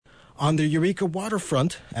On the Eureka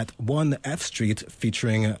waterfront at 1F Street,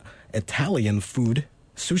 featuring Italian food,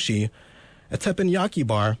 sushi, a teppanyaki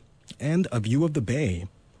bar, and a view of the bay.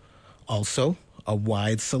 Also, a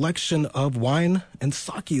wide selection of wine and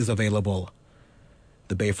sake is available.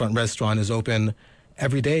 The Bayfront Restaurant is open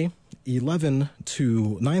every day, 11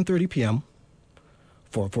 to 9:30 p.m.,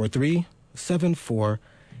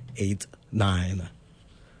 443-7489.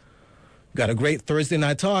 Got a great Thursday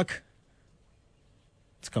Night Talk.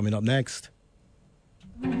 It's coming up next.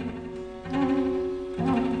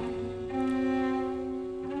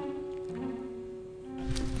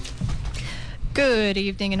 Good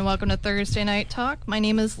evening and welcome to Thursday Night Talk. My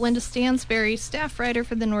name is Linda Stansberry, staff writer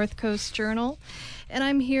for the North Coast Journal, and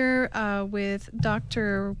I'm here with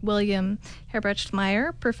Dr. William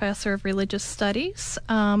Herbrecht-Meyer, professor of religious studies.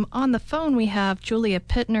 On the phone we have Julia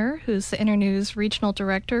Pitner, who's the Internews regional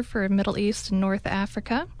director for Middle East and North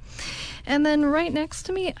Africa. And then right next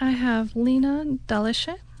to me I have Lena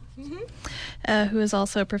Dalische, who is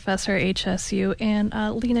also a professor at HSU. And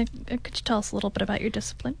Lena, could you tell us a little bit about your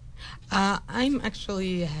discipline? I'm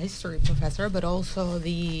actually a history professor, but also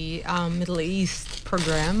the Middle East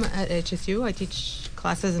program at HSU. I teach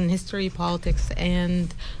classes in history, politics,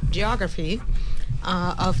 and geography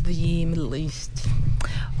of the Middle East.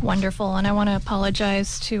 Wonderful, and I want to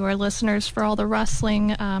apologize to our listeners for all the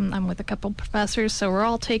rustling. I'm with a couple professors, so we're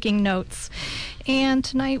all taking notes. And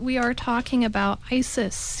tonight we are talking about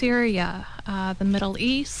ISIS, Syria, the Middle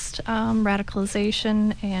East,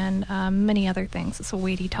 radicalization, and many other things. It's a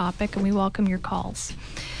weighty topic, and we welcome your calls.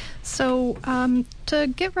 So to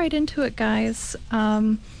get right into it, guys,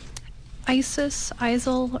 ISIS,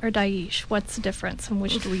 ISIL, or Daesh, what's the difference, and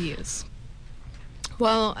which do we use?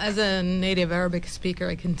 Well, as a native Arabic speaker,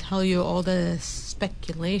 I can tell you all the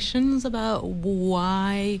speculations about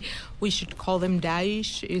why we should call them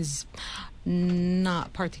Daesh is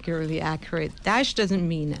not particularly accurate. Daesh doesn't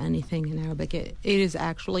mean anything in Arabic. It is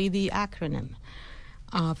actually the acronym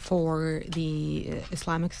for the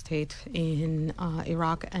Islamic State in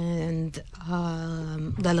Iraq and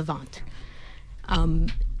the Levant.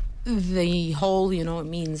 The whole, it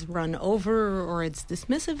means run over or it's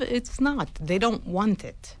dismissive. It's not. They don't want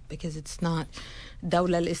it because it's not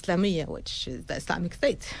Dawla al-Islamiyya, which is the Islamic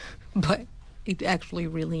State. But it actually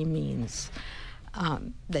really means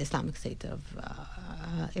the Islamic State of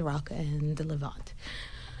Iraq and the Levant.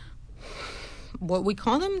 What we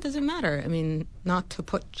call them doesn't matter. I mean, not to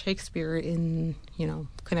put Shakespeare in,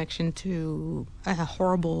 connection to a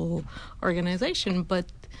horrible organization, but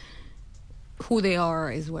who they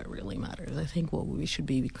are is what really matters. I think what we should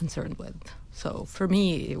be concerned with. So for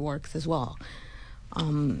me, it works as well.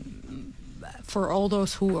 For all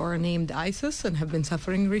those who are named ISIS and have been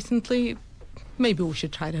suffering recently, maybe we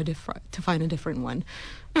should try to find a different one.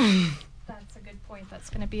 That's a good point.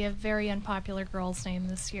 That's going to be a very unpopular girl's name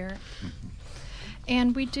this year.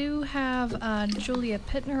 And we do have Julia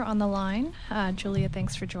Pitner on the line. Julia,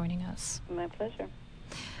 thanks for joining us. My pleasure.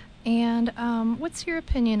 And what's your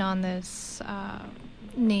opinion on this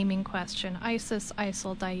naming question? ISIS,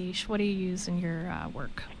 ISIL, Daesh. What do you use in your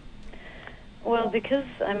work? Well, because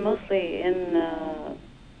I'm mostly in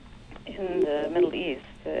the Middle East,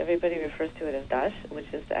 everybody refers to it as Daesh,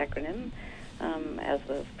 which is the acronym, as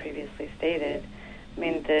was previously stated. I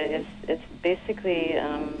mean, it's basically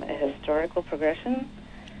a historical progression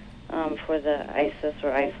for the ISIS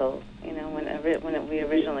or ISIL. When we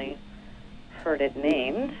originally heard it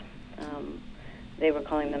named, they were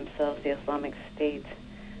calling themselves the Islamic State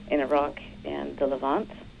in Iraq and the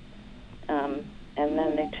Levant, and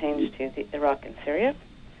then they changed to the Iraq and Syria,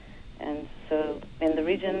 and so in the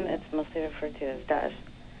region it's mostly referred to as Daesh.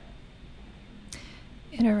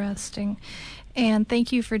 Interesting. And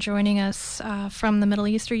thank you for joining us from the Middle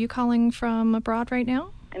East. Are you calling from abroad right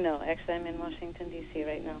now? No, actually I'm in Washington, D.C.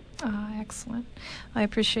 right now. Excellent. I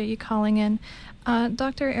appreciate you calling in.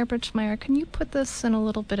 Dr. Herbrecht-Meyer, can you put this in a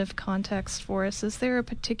little bit of context for us? Is there a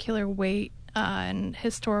particular weight and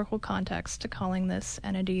historical context to calling this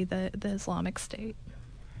entity the Islamic State?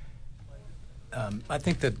 I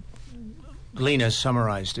think that Lena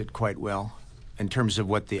summarized it quite well in terms of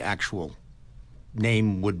what the actual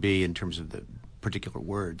name would be in terms of the particular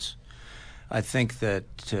words. I think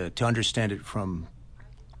that to understand it from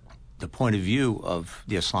the point of view of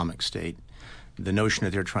the Islamic State, the notion that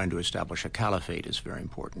they're trying to establish a caliphate is very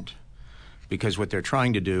important, because what they're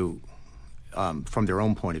trying to do from their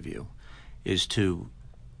own point of view is to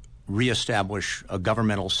reestablish a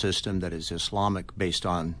governmental system that is Islamic based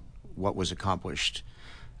on what was accomplished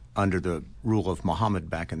under the rule of Muhammad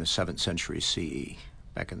back in the 7th century CE,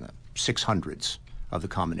 back in the 600s of the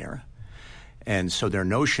Common Era. And so their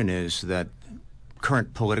notion is that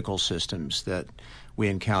current political systems that we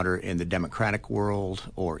encounter in the democratic world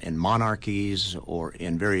or in monarchies or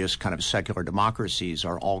in various kind of secular democracies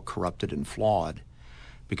are all corrupted and flawed,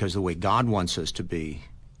 because the way God wants us to be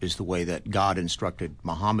is the way that God instructed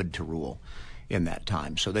Muhammad to rule in that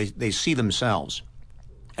time. So they see themselves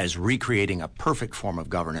as recreating a perfect form of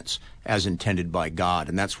governance as intended by God,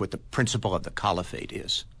 and that's what the principle of the caliphate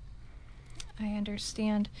is. I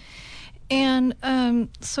understand. And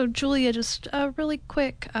so, Julia, just really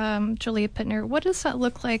quick, Julia Pitner, what does that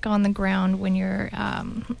look like on the ground when you're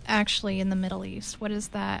actually in the Middle East? What is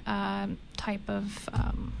that type of,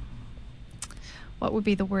 what would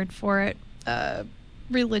be the word for it,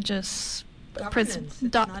 religious... Governance.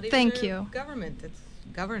 Thank you. Government, it's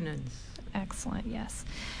governance. Excellent, yes.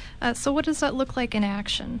 So what does that look like in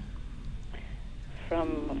action?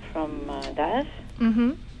 From Daesh?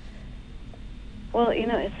 Mm-hmm. Well,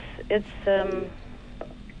 it's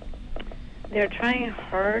they're trying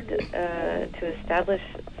hard to establish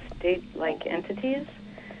state-like entities.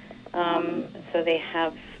 So they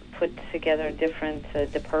have put together different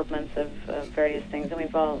departments of various things, and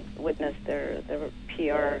we've all witnessed their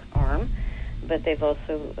PR arm. But they've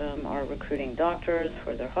also are recruiting doctors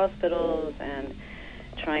for their hospitals and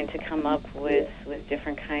trying to come up with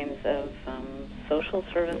different kinds of social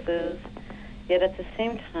services. Yet at the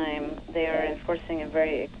same time, they are enforcing a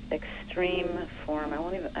very extreme form.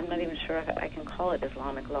 I'm not even sure I can call it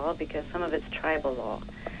Islamic law, because some of it's tribal law,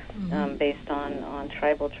 based on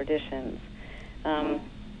tribal traditions.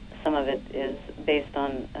 Some of it is based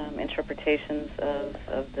on interpretations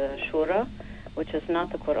of the Shura, which is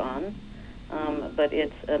not the Quran, but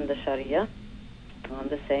it's the Sharia,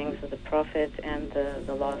 the sayings of the Prophet and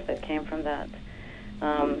the laws that came from that.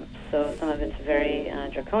 So some of it's very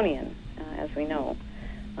draconian, as we know,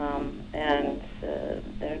 and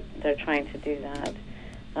they're trying to do that.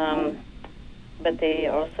 But they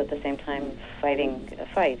are also at the same time fighting a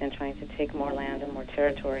fight and trying to take more land and more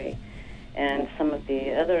territory. And some of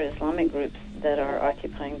the other Islamic groups that are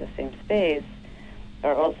occupying the same space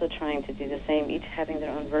are also trying to do the same, each having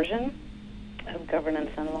their own version of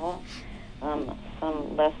governance and law,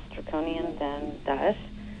 some less draconian than Daesh,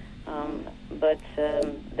 but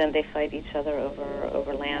then they fight each other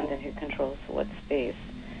over land and who controls what space.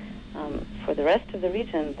 For the rest of the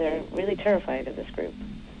region, they're really terrified of this group.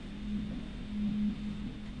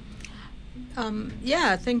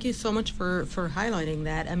 Yeah, thank you so much for highlighting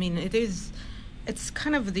that. I mean, it's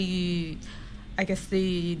kind of the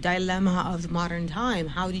dilemma of the modern time.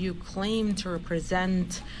 How do you claim to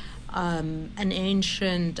represent an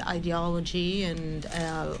ancient ideology and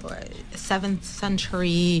 7th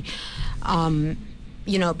century,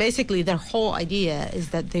 basically their whole idea is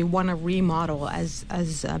that they want to remodel, as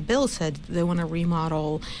Bill said, they want to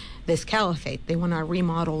remodel this caliphate. They want to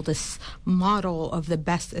remodel this model of the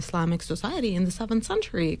best Islamic society in the 7th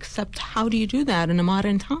century, except how do you do that in a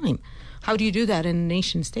modern time? How do you do that in a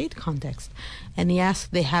nation-state context? And yes,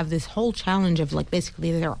 they have this whole challenge of,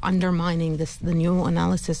 basically they're undermining the new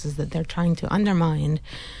analysis is that they're trying to undermine,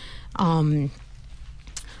 to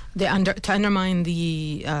undermine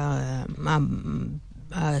the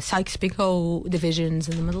Sykes-Picot divisions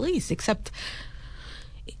in the Middle East, except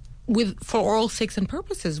for all sakes and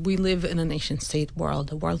purposes, we live in a nation-state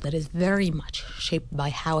world, a world that is very much shaped by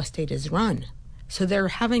how a state is run. So they're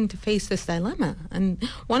having to face this dilemma. And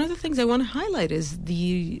one of the things I want to highlight is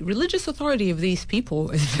the religious authority of these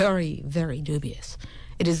people is very, very dubious.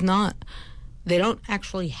 It is not, they don't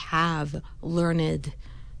actually have learned,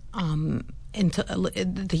 into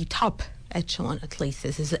the top echelon at least,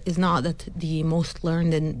 is not that the most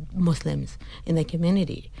learned Muslims in the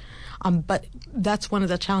community. But that's one of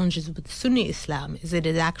the challenges with Sunni Islam, is that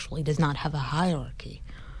it actually does not have a hierarchy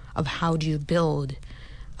of how do you build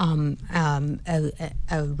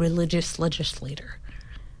a religious legislator,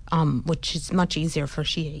 which is much easier for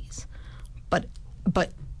Shias. But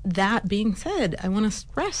that being said, I want to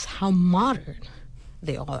stress how modern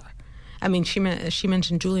they are. I mean,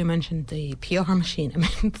 Julia mentioned the PR machine. I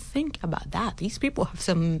mean, think about that. These people have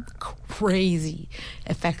some crazy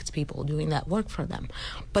effects people doing that work for them.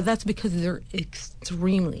 But that's because they're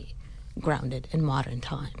extremely grounded in modern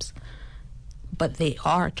times. But they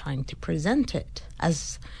are trying to present it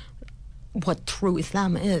as what true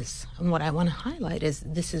Islam is. And what I want to highlight is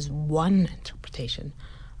this is one interpretation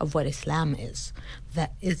of what Islam is,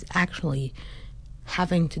 that is actually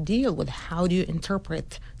having to deal with how do you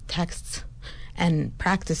interpret texts and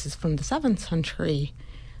practices from the 7th century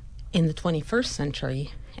in the 21st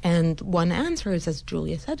century. And one answer is, as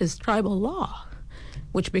Julia said, is tribal law,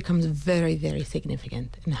 which becomes very, very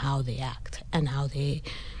significant in how they act and how they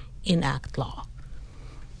enact law.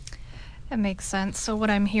 That makes sense. So what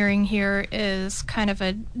I'm hearing here is kind of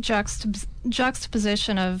a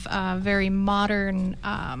juxtaposition of very modern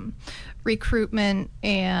recruitment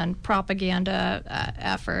and propaganda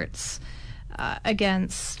efforts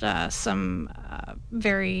against some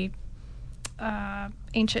very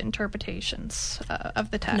ancient interpretations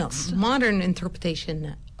of the text. No, modern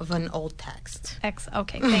interpretation of an old text.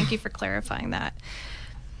 Okay, thank you for clarifying that.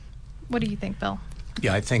 What do you think, Bill?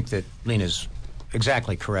 Yeah, I think that Lena's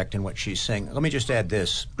exactly correct in what she's saying. Let me just add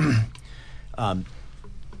this. One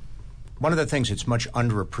of the things that's much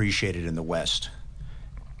underappreciated in the West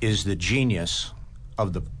is the genius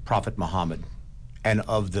of the Prophet Muhammad and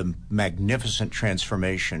of the magnificent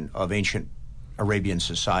transformation of ancient Arabian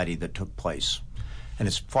society that took place. And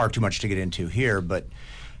it's far too much to get into here, but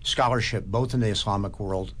scholarship, both in the Islamic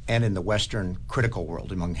world and in the Western critical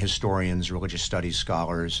world, among historians, religious studies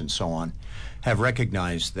scholars, and so on, have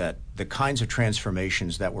recognized that the kinds of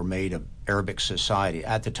transformations that were made of Arabic society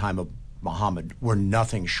at the time of Muhammad were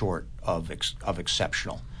nothing short of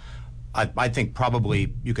exceptional. I think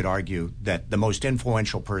probably you could argue that the most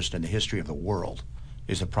influential person in the history of the world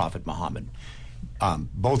is the Prophet Muhammad,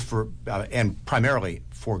 both for and primarily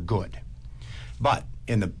for good. But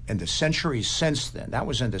in the centuries since then, that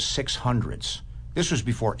was in the 600s. This was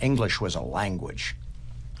before English was a language.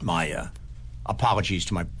 My apologies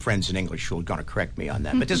to my friends in English who are going to correct me on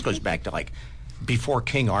that, but this goes back to like before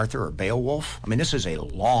King Arthur or Beowulf. I mean, this is a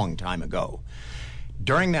long time ago.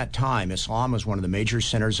 During that time, Islam was one of the major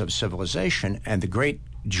centers of civilization, and the great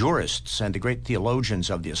jurists and the great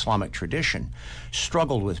theologians of the Islamic tradition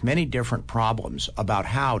struggled with many different problems about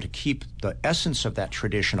how to keep the essence of that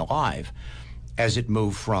tradition alive as it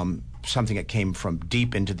moved from something that came from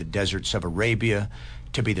deep into the deserts of Arabia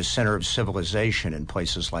to be the center of civilization in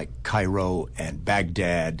places like Cairo and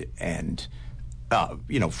Baghdad and,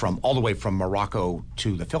 from all the way from Morocco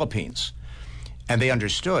to the Philippines. And they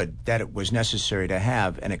understood that it was necessary to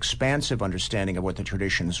have an expansive understanding of what the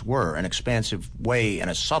traditions were, an expansive way and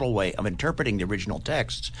a subtle way of interpreting the original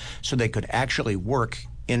texts so they could actually work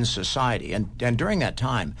in society. And during that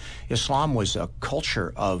time, Islam was a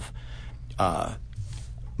culture of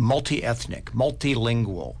multi-ethnic,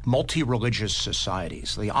 multilingual, multi-religious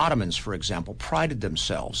societies. The Ottomans, for example, prided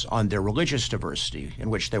themselves on their religious diversity, in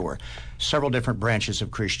which there were several different branches of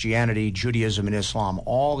Christianity, Judaism, and Islam,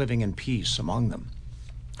 all living in peace among them.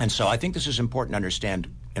 And so I think this is important to understand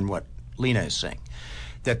in what Lena is saying,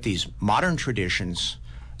 that these modern traditions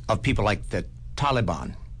of people like the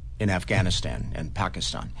Taliban in Afghanistan and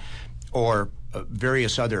Pakistan, or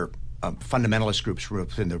various other fundamentalist groups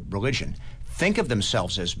within the religion, think of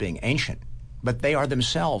themselves as being ancient, but they are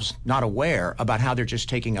themselves not aware about how they're just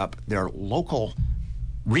taking up their local,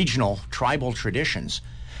 regional, tribal traditions,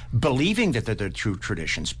 believing that they're the true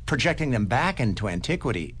traditions, projecting them back into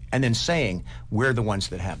antiquity, and then saying, we're the ones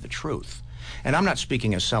that have the truth. And I'm not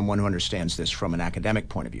speaking as someone who understands this from an academic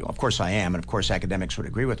point of view. Of course I am, and of course academics would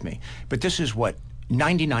agree with me. But this is what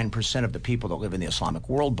 99% of the people that live in the Islamic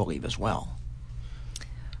world believe as well.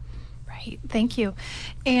 Thank you.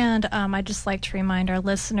 And I'd just like to remind our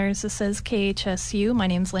listeners, this is KHSU. My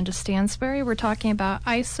name's Linda Stansberry. We're talking about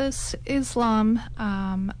ISIS, Islam,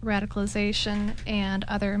 radicalization, and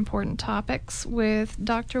other important topics with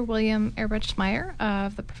Dr. William Erbrecht-Meyer,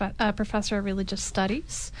 the Professor of Religious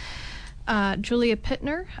Studies, Julia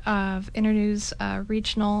Pitner of Internews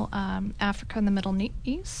Regional Africa and the Middle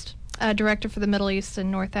East, Director for the Middle East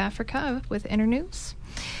and North Africa with Internews,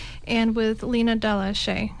 and with Lena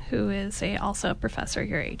Delache, who is also a professor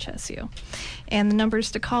here at HSU. And the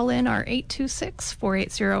numbers to call in are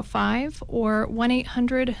 826-4805 or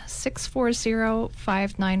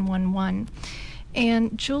 1-800-640-5911.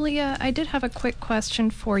 And Julia, I did have a quick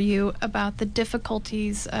question for you about the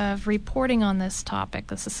difficulties of reporting on this topic.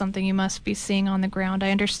 This is something you must be seeing on the ground.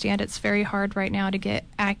 I understand it's very hard right now to get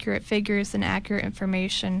accurate figures and accurate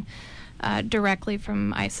information directly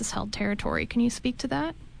from ISIS-held territory. Can you speak to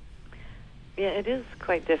that? Yeah, it is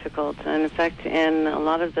quite difficult. And in fact, in a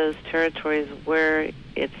lot of those territories where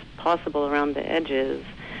it's possible around the edges,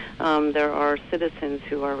 there are citizens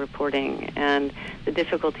who are reporting. And the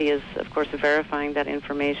difficulty is, of course, verifying that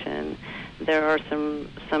information. There are some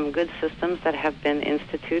good systems that have been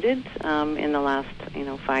instituted in the last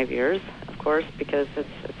 5 years, of course, because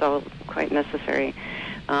it's all quite necessary.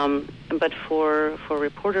 But for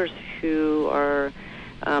reporters who are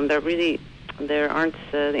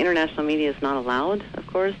the international media is not allowed, of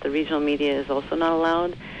course. The regional media is also not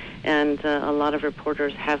allowed. And a lot of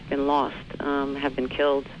reporters have been lost, have been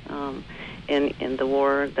killed in the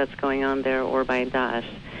war that's going on there, or by Daesh,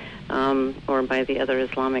 or by the other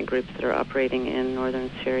Islamic groups that are operating in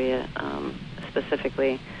northern Syria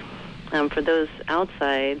specifically. For those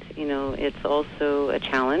outside, it's also a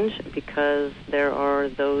challenge because there are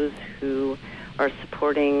those who are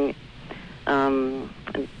supporting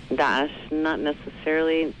Daesh, not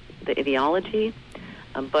necessarily the ideology,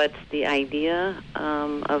 but the idea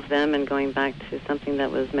of them. And going back to something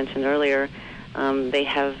that was mentioned earlier, they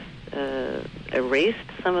have erased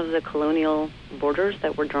some of the colonial borders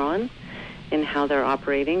that were drawn in how they're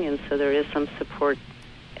operating, and so there is some support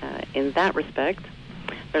in that respect.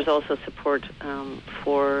 There's also support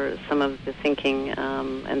for some of the thinking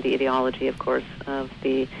and the ideology, of course, of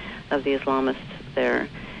the Islamists there.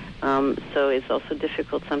 So it's also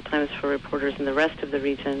difficult sometimes for reporters in the rest of the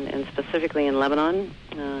region, and specifically in Lebanon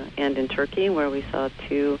and in Turkey, where we saw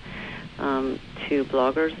two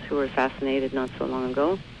bloggers who were assassinated not so long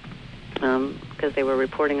ago because they were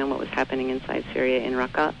reporting on what was happening inside Syria in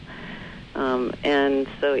Raqqa. And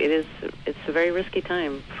so it's a very risky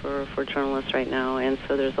time for journalists right now, and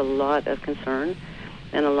so there's a lot of concern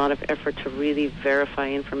and a lot of effort to really verify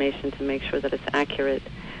information to make sure that it's accurate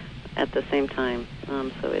at the same time.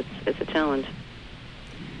 So it's a challenge.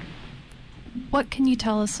 What can you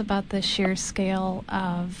tell us about the sheer scale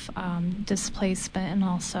of displacement and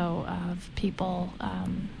also of people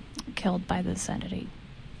killed by this entity?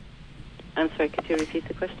 I'm sorry, could you repeat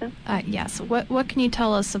the question? Yes. What can you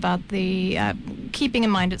tell us about the, keeping in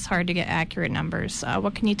mind it's hard to get accurate numbers,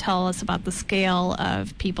 what can you tell us about the scale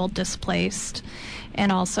of people displaced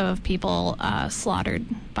and also of people slaughtered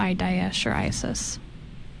by Daesh or ISIS?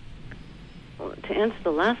 Well, to answer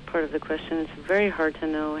the last part of the question, it's very hard to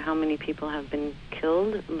know how many people have been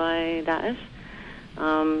killed by Daesh,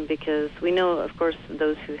 because we know, of course,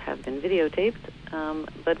 those who have been videotaped,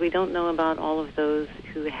 but we don't know about all of those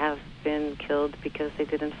who have been killed because they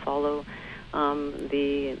didn't follow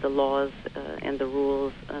the laws and the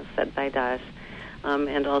rules set by Daesh,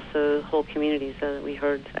 and also whole communities. We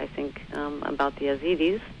heard, I think, about the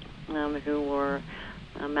Yazidis who were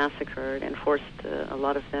massacred and forced, a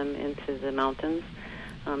lot of them, into the mountains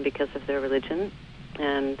because of their religion,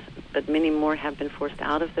 but many more have been forced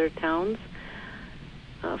out of their towns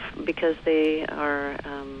because they are.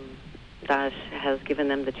 Daesh has given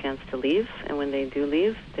them the chance to leave, and when they do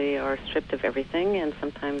leave, they are stripped of everything, and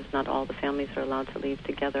sometimes not all the families are allowed to leave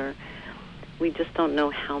together. We just don't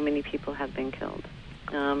know how many people have been killed.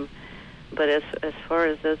 But as far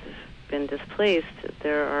as those who've been displaced,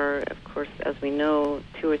 there are, of course, as we know,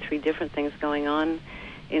 2 or 3 different things going on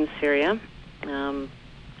in Syria and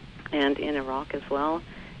in Iraq as well.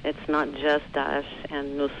 It's not just Daesh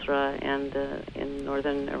and Nusra, and in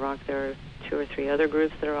northern Iraq there are 2 or 3 other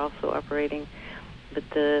groups that are also operating. But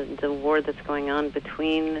the war that's going on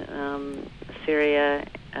between Syria,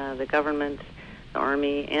 the government, the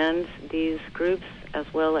army, and these groups,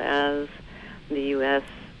 as well as the U.S.,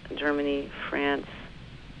 Germany, France,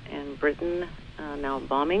 and Britain now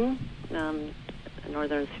bombing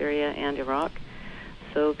northern Syria and Iraq.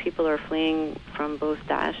 So people are fleeing from both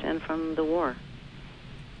Daesh and from the war.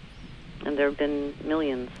 And there have been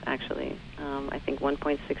millions, actually. I think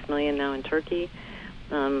 1.6 million now in Turkey,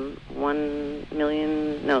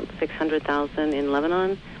 600,000 in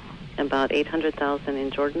Lebanon, about 800,000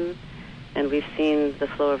 in Jordan. And we've seen the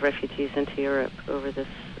flow of refugees into Europe over this.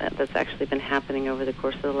 That's actually been happening over the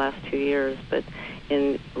course of the last 2 years, but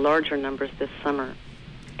in larger numbers this summer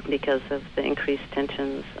because of the increased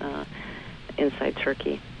tensions inside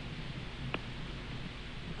Turkey.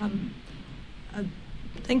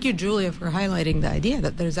 Thank you, Julia, for highlighting the idea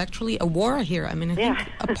that there's actually a war here. I mean, I think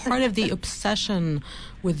a part of the obsession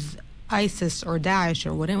with ISIS or Daesh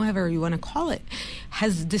or whatever you want to call it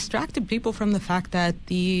has distracted people from the fact that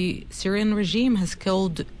the Syrian regime has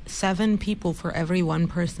killed 7 people for every 1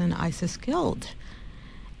 person ISIS killed.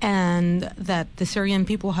 And that the Syrian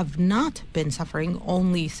people have not been suffering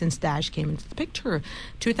only since Daesh came into the picture.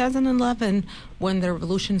 2011, when the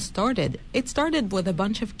revolution started, it started with a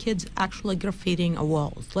bunch of kids actually graffitiing a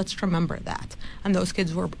wall. Let's remember that. And those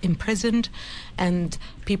kids were imprisoned, and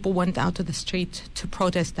people went out to the street to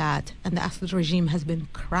protest that. And the Assad regime has been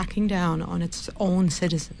cracking down on its own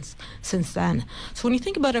citizens since then. So when you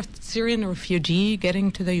think about a Syrian refugee getting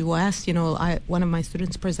to the U.S., one of my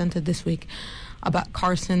students presented this week about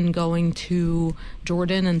Carson going to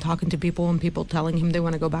Jordan and talking to people and people telling him they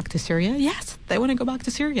want to go back to Syria. Yes, they want to go back to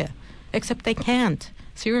Syria, except they can't.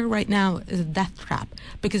 Syria right now is a death trap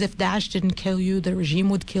because if Daesh didn't kill you, the regime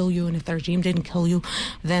would kill you, and if the regime didn't kill you,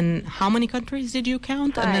 then how many countries did you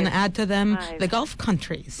count? 5. And then add to them 5. The Gulf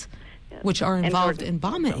countries, which are involved in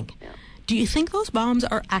bombing. Yeah. Do you think those bombs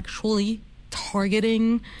are actually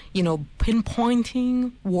targeting,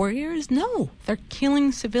 pinpointing warriors? No, they're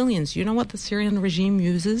killing civilians. You know what the Syrian regime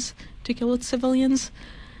uses to kill its civilians?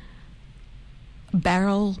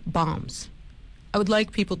 barrel bombs. I would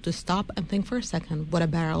like people to stop and think for a second what a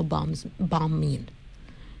barrel bomb mean.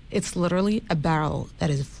 It's literally a barrel that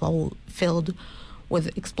is filled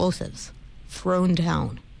with explosives thrown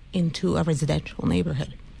down into a residential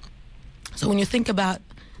neighborhood. So when you think about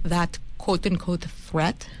that quote-unquote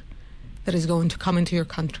threat that is going to come into your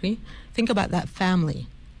country, think about that family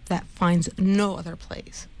that finds no other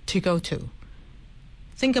place to go to.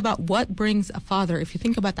 Think about what brings a father. If you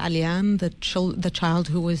think about Alian, the child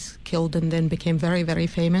who was killed and then became very, very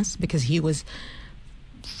famous because he was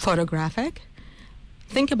photographic,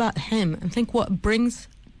 think about him and think what brings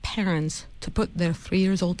parents to put their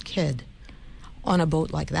 3-year-old kid on a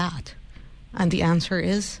boat like that. And the answer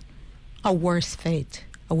is a worse fate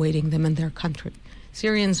awaiting them in their country.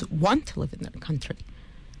 Syrians want to live in their country,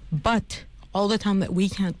 but all the time that we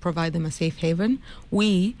can't provide them a safe haven,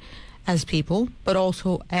 we as people, but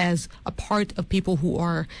also as a part of people who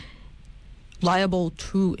are liable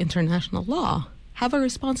to international law, have a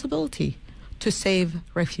responsibility to save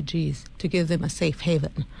refugees, to give them a safe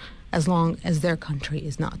haven, as long as their country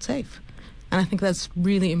is not safe. And I think that's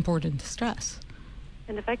really important to stress.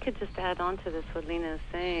 And if I could just add on to this, what Lena is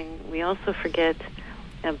saying, we also forget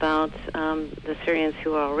about the Syrians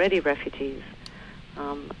who are already refugees,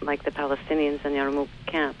 like the Palestinians in Yarmouk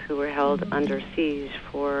camp, who were held under siege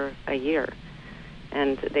for a year,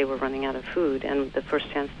 and they were running out of food, and the first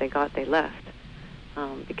chance they got, they left,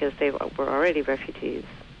 because they were already refugees,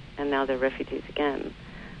 and now they're refugees again,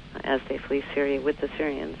 as they flee Syria with the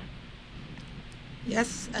Syrians.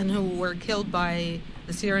 Yes, and who were killed by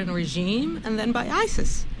the Syrian regime and then by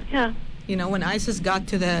ISIS. Yeah. You know, when ISIS got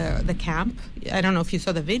to the camp, I don't know if you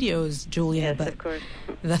saw the videos, Julia, Yes, but of course.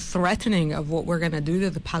 the threatening of what we're going to do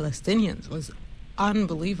to the Palestinians was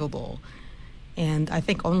unbelievable. And I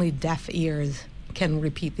think only deaf ears can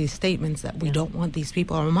repeat these statements that we don't want these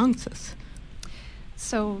people amongst us.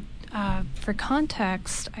 So, for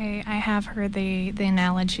context, I have heard the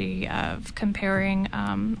analogy of comparing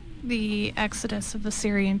the exodus of the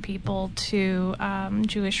Syrian people to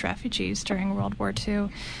Jewish refugees during World War II.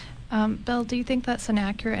 Bill, do you think that's an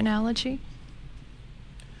accurate analogy?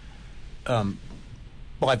 Well,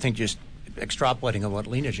 I think just extrapolating on what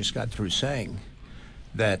Lena just got through saying,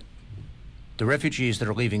 that the refugees that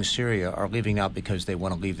are leaving Syria are leaving not because they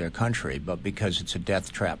want to leave their country, but because it's a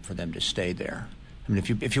death trap for them to stay there. I mean,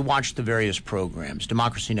 if you watch the various programs,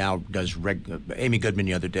 Democracy Now! Does Amy Goodman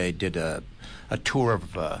the other day did a tour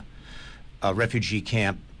of a refugee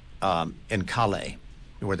camp in Calais,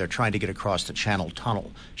 where they're trying to get across the Channel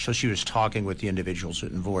Tunnel. So she was talking with the individuals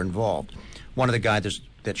that were involved. One of the guys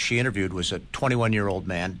that she interviewed was a 21-year-old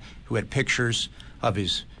man who had pictures of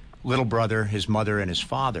his little brother, his mother, and his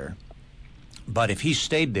father. But if he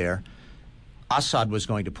stayed there, Assad was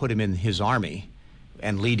going to put him in his army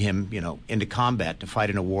and lead him, into combat to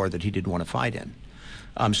fight in a war that he didn't want to fight in.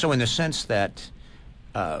 So in the sense that,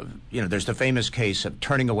 there's the famous case of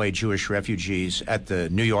turning away Jewish refugees at the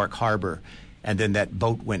New York harbor, and then that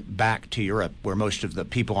boat went back to Europe, where most of the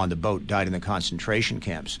people on the boat died in the concentration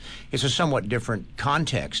camps. It's a somewhat different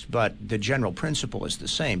context, but the general principle is the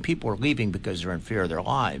same. People are leaving because they're in fear of their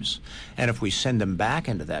lives. And if we send them back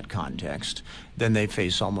into that context, then they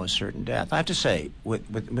face almost certain death. I have to say,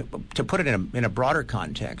 to put it in a broader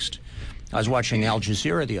context, I was watching Al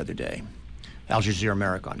Jazeera the other day, Al Jazeera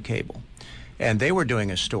America on cable, and they were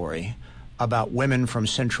doing a story about women from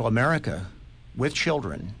Central America with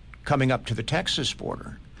children coming up to the Texas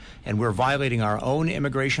border, and we're violating our own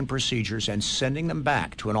immigration procedures and sending them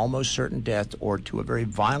back to an almost certain death or to a very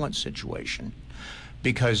violent situation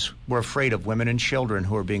because we're afraid of women and children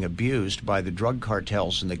who are being abused by the drug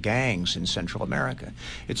cartels and the gangs in Central America.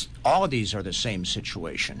 All of these are the same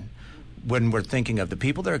situation. When we're thinking of the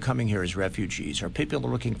people that are coming here as refugees or people that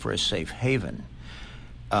are looking for a safe haven,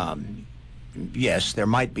 yes, there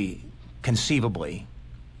might be conceivably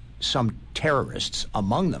some terrorists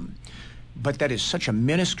among them, but that is such a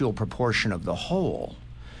minuscule proportion of the whole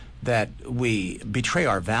that we betray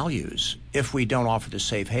our values if we don't offer the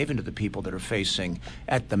safe haven to the people that are facing,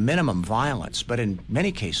 at the minimum, violence, but in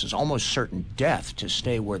many cases almost certain death to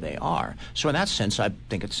stay where they are. So in that sense, I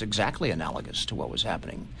think it's exactly analogous to what was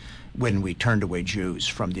happening when we turned away Jews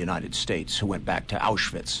from the United States who went back to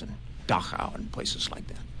Auschwitz and Dachau and places like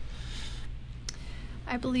that.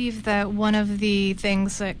 I believe that one of the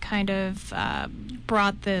things that kind of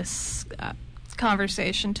brought this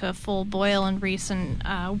conversation to a full boil in recent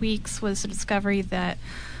weeks was the discovery that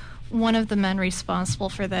one of the men responsible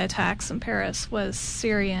for the attacks in Paris was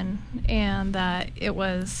Syrian, and that it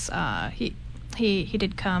was he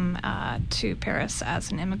did come to Paris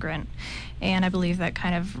as an immigrant, and I believe that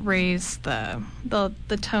kind of raised the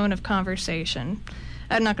tone of conversation.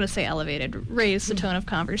 I'm not going to say elevated, raised the tone of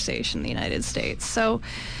conversation in the United States. So,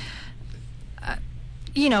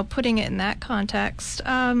 putting it in that context,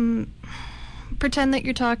 pretend that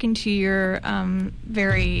you're talking to your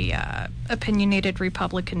very opinionated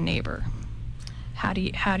Republican neighbor. How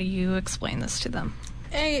do you explain this to them?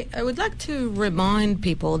 I would like to remind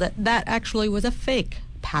people that actually was a fake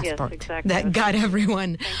passport. Yes, exactly. That got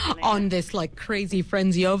everyone on this crazy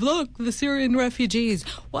frenzy of, look, the Syrian refugees.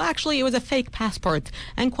 Well, actually, it was a fake passport,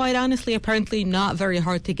 and quite honestly, apparently not very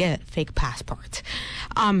hard to get fake passport.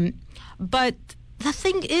 But the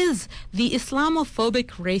thing is, the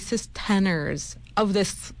Islamophobic racist tenors of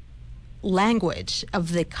this language,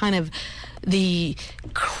 of the kind of the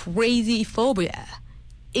crazy phobia,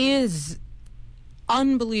 is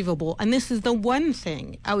unbelievable. And this is the one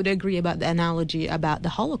thing I would agree about the analogy about the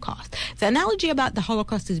Holocaust. The analogy about the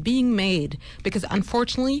Holocaust is being made because,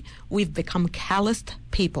 unfortunately, we've become calloused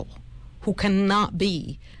people who cannot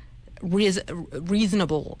be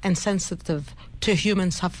reasonable and sensitive to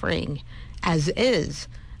human suffering as is.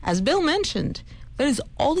 As Bill mentioned, there's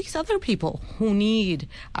all these other people who need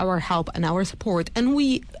our help and our support, and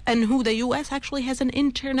who the U.S. actually has an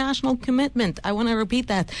international commitment. I want to repeat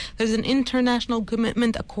that. There's an international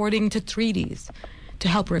commitment according to treaties to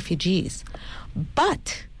help refugees.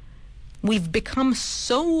 But we've become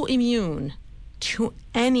so immune to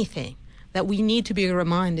anything that we need to be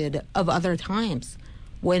reminded of other times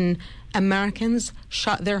when Americans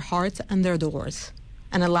shut their hearts and their doors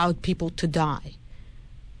and allowed people to die.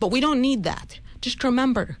 But we don't need that. Just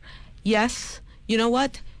remember, yes, you know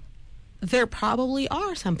what? There probably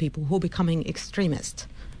are some people who are becoming extremists.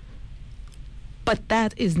 But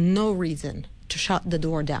that is no reason to shut the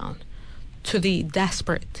door down to the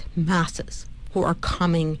desperate masses who are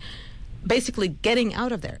coming, basically getting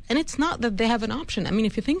out of there. And it's not that they have an option. I mean,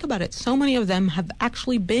 if you think about it, so many of them have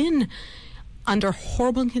actually been under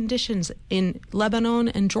horrible conditions in Lebanon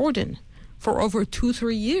and Jordan for over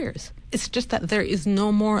 2-3 years. It's just that there is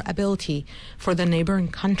no more ability for the neighboring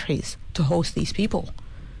countries to host these people.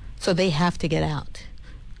 So they have to get out.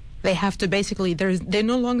 They have to basically, they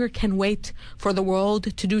no longer can wait for the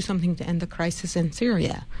world to do something to end the crisis in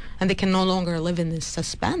Syria. And they can no longer live in this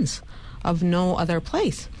suspense of no other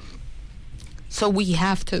place. So we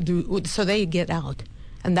have to so they get out.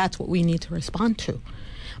 And that's what we need to respond to.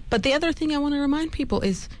 But the other thing I want to remind people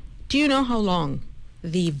is, do you know how long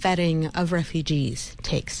the vetting of refugees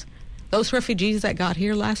takes? Those refugees that got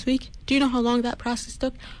here last week, do you know how long that process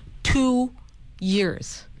took? 2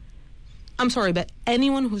 years. I'm sorry, but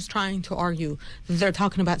anyone who's trying to argue that they're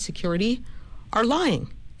talking about security are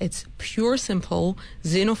lying. It's pure, simple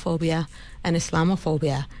xenophobia and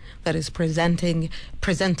Islamophobia that is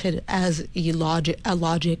presented as a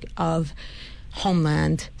logic of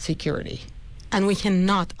homeland security. And we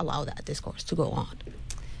cannot allow that discourse to go on.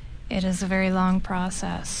 It is a very long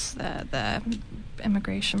process, the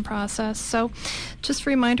immigration process. So just a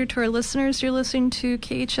reminder to our listeners, you're listening to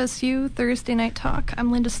KHSU Thursday Night Talk.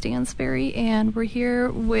 I'm Linda Stansberry, and we're here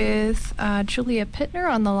with Julia Pitner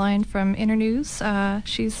on the line from Internews.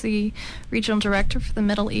 She's the regional director for the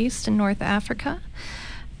Middle East and North Africa.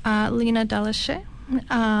 Lena Dalache,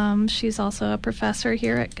 she's also a professor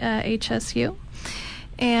here at HSU.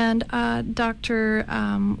 And Dr.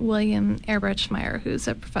 William Erbrechtmeyer, who's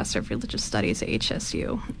a professor of religious studies at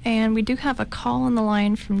HSU. And we do have a call on the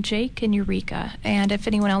line from Jake in Eureka. And if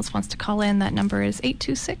anyone else wants to call in, that number is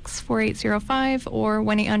 826-4805 or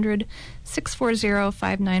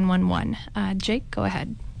 1-800-640-5911. Jake, go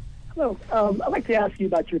ahead. Hello. I'd like to ask you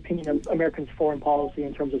about your opinion of Americans' foreign policy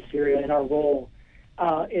in terms of Syria and our role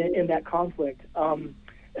in that conflict.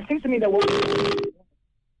 It seems to me that what we're doing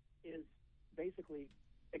is basically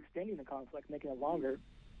extending the conflict, making it longer,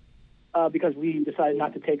 because we decided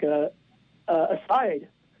not to take a side,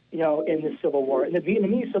 in this civil war. In the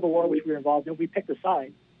Vietnamese civil war, which we were involved in, we picked a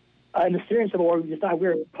side. In the Syrian civil war, we decided we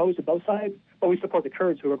were opposed to both sides, but we support the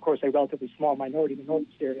Kurds, who are, of course, a relatively small minority in northern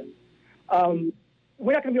Syria.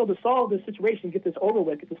 We're not going to be able to solve this situation, get this over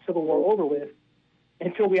with, get the civil war over with,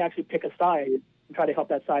 until we actually pick a side and try to help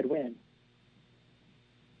that side win.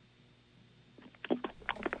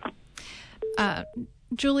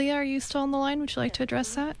 Julia, are you still on the line? Would you like to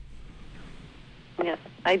address that? Yes,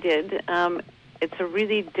 I did. It's a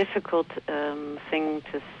really difficult thing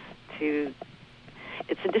to.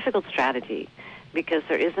 It's a difficult strategy because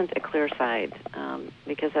there isn't a clear side.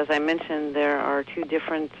 Because, as I mentioned, there are 3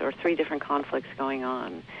 different conflicts going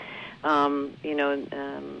on.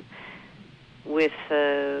 with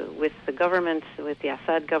the government, with the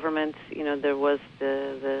Assad government, there was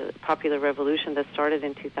the popular revolution that started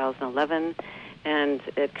in 2011, and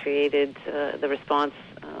it created the response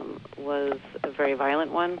was a very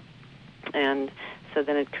violent one, and so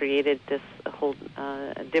then it created this whole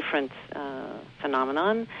different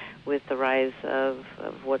phenomenon with the rise of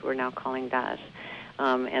what we're now calling Daesh,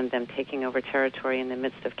 and them taking over territory in the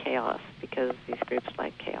midst of chaos, because these groups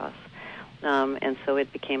like chaos. And so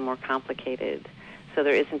it became more complicated. So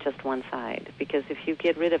there isn't just one side, because if you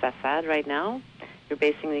get rid of Assad right now, you're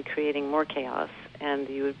basically creating more chaos, and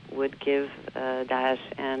you would give Daesh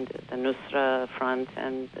and the Nusra Front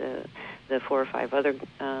and the 4 or 5 other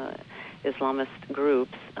Islamist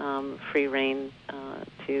groups free reign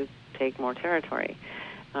to take more territory.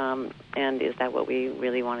 And is that what we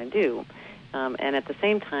really want to do? And at the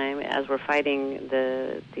same time, as we're fighting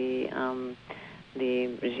the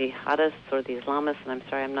jihadists or the Islamists, and I'm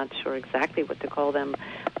sorry, I'm not sure exactly what to call them,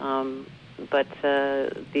 but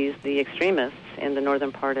the extremists in the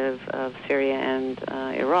northern part of Syria and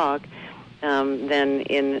Iraq, then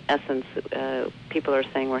in essence, people are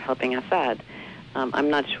saying we're helping Assad. I'm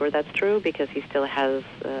not sure that's true, because he still has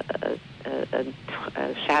a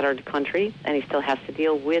shattered country, and he still has to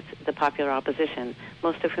deal with the popular opposition,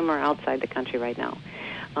 most of whom are outside the country right now.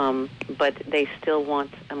 But they still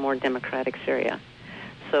want a more democratic Syria.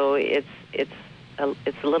 So it's a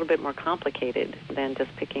little bit more complicated than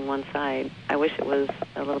just picking one side. I wish it was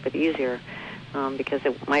a little bit easier, because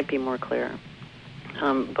it might be more clear.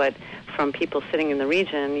 But from people sitting in the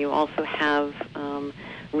region, you also have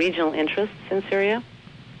regional interests in Syria,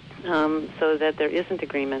 so that there isn't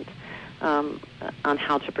agreement on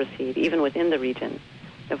how to proceed, even within the region,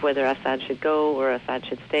 of whether Assad should go or Assad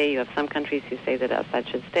should stay. You have some countries who say that Assad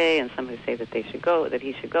should stay, and some who say that he should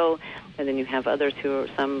go, and then you have others who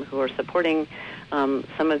are supporting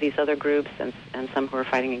some of these other groups, and some who are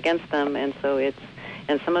fighting against them, and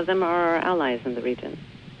some of them are allies in the region,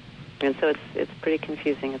 and so it's pretty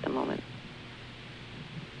confusing at the moment.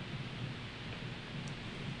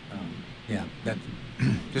 Yeah,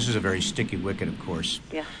 this is a very sticky wicket, of course.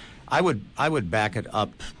 Yeah, I would back it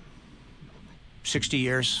up 60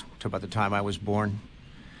 years to about the time I was born,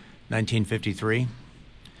 1953.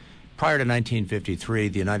 Prior to 1953,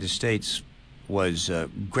 the United States was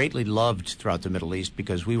greatly loved throughout the Middle East,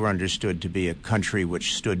 because we were understood to be a country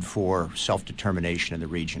which stood for self-determination in the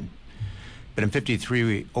region. But in 53,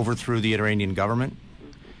 we overthrew the Iranian government.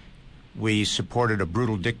 We supported a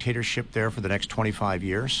brutal dictatorship there for the next 25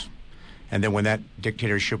 years. And then when that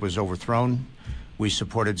dictatorship was overthrown, we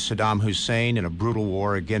supported Saddam Hussein in a brutal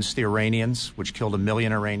war against the Iranians, which killed 1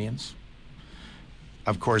 million Iranians.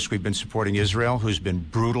 Of course, we've been supporting Israel, who's been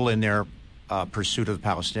brutal in their pursuit of the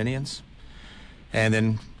Palestinians. And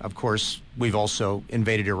then, of course, we've also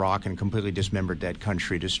invaded Iraq and completely dismembered that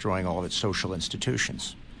country, destroying all of its social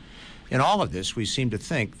institutions. In all of this, we seem to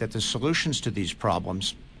think that the solutions to these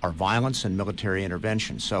problems are violence and military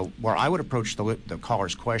intervention. So where I would approach the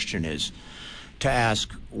caller's question is to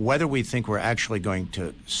ask whether we think we're actually going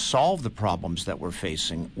to solve the problems that we're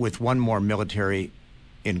facing with one more military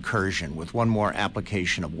incursion, with one more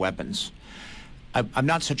application of weapons. I'm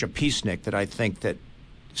not such a peacenik that I think that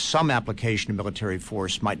some application of military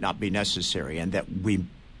force might not be necessary and that we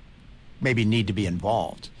maybe need to be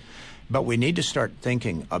involved. But we need to start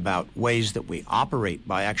thinking about ways that we operate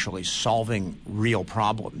by actually solving real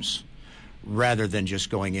problems, rather than just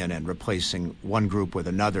going in and replacing one group with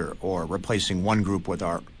another, or replacing one group with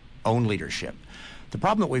our own leadership. The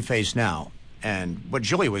problem that we face now, and what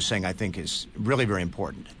Julia was saying, I think, is really very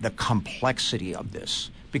important, the complexity of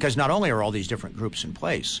this. Because not only are all these different groups in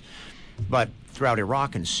place, but throughout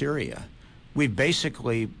Iraq and Syria, we've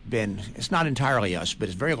basically been, it's not entirely us, but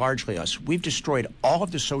it's very largely us, we've destroyed all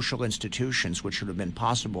of the social institutions which would have been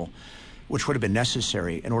possible, which would have been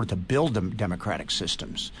necessary in order to build them democratic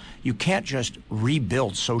systems. You can't just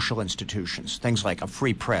rebuild social institutions, things like a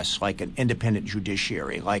free press, like an independent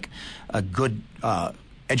judiciary, like a good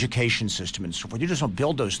education system and so forth. You just don't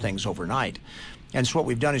build those things overnight. And so what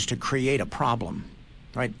we've done is to create a problem,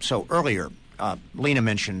 right? So earlier, Lena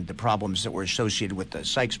mentioned the problems that were associated with the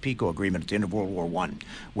Sykes-Picot Agreement at the end of World War I,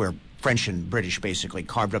 where French and British basically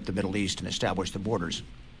carved up the Middle East and established the borders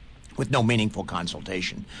with no meaningful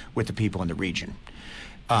consultation with the people in the region.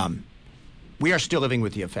 We are still living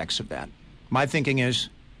with the effects of that. My thinking is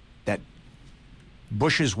that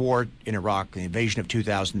Bush's war in Iraq, the invasion of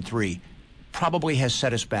 2003, probably has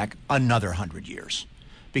set us back another 100 years,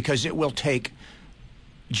 because it will take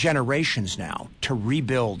generations now to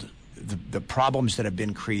rebuild the problems that have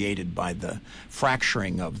been created by the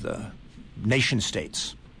fracturing of the nation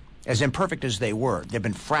states. As imperfect as they were, they've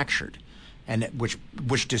been fractured and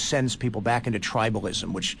which descends people back into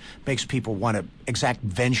tribalism, which makes people want to exact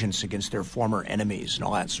vengeance against their former enemies and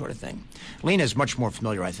all that sort of thing. Lena is much more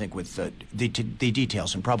familiar, I think, with the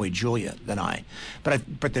details, and probably Julia than I.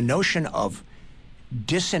 But the notion of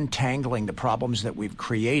disentangling the problems that we've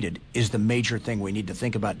created is the major thing we need to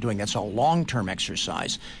think about doing. That's a long-term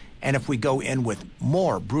exercise. And if we go in with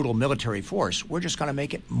more brutal military force, we're just going to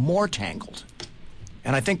make it more tangled.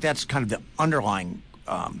 And I think that's kind of the underlying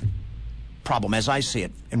problem, as I see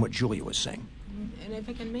it, in what Julia was saying. And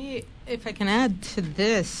if I can add to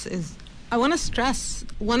this, is I want to stress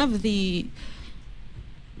one of the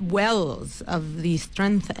wells of the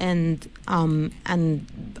strength and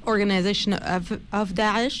organization of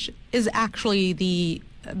Daesh is actually the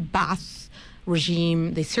Ba'ath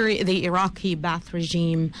regime, the Iraqi Ba'ath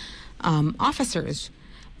regime officers.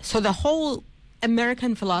 So the whole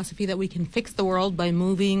American philosophy that we can fix the world by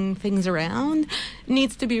moving things around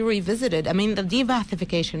needs to be revisited. I mean, the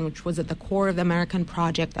de-Baathification, which was at the core of the American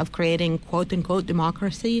project of creating quote-unquote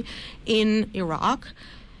democracy in Iraq,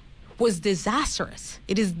 was disastrous.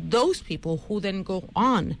 It is those people who then go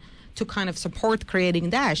on to kind of support creating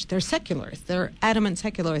Daesh. They're secularists. They're adamant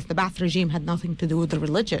secularists. The Ba'ath regime had nothing to do with the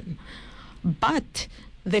religion. But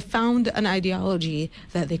they found an ideology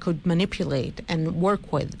that they could manipulate and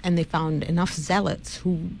work with, and they found enough zealots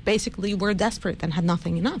who basically were desperate and had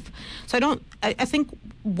nothing enough. So I think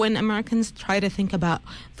when Americans try to think about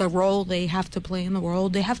the role they have to play in the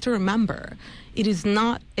world, they have to remember it is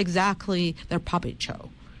not exactly their puppet show.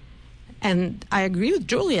 And I agree with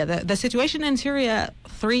Julia that the situation in Syria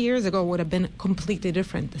 3 years ago would have been completely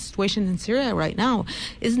different. The situation in Syria right now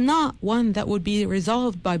is not one that would be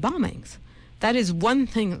resolved by bombings. That is one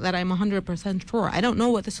thing that I'm 100% sure. I don't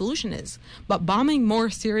know what the solution is, but bombing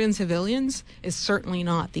more Syrian civilians is certainly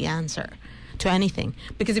not the answer to anything.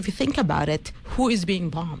 Because if you think about it, who is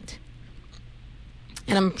being bombed?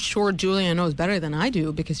 And I'm sure Julia knows better than I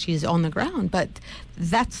do because she's on the ground, but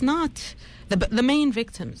that's not the main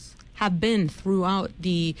victims have been throughout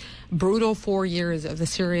the brutal 4 years of the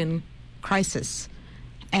Syrian crisis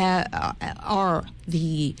are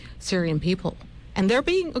the Syrian people. And they're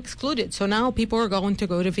being excluded. So now people are going to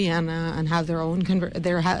go to Vienna and have their own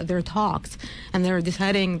their talks. And they're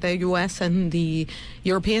deciding, the U.S. and the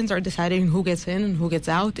Europeans are deciding who gets in and who gets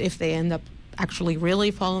out if they end up actually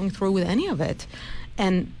really following through with any of it.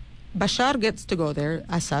 And Bashar gets to go there,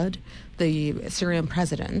 Assad, the Syrian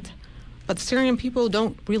president. But the Syrian people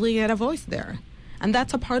don't really get a voice there. And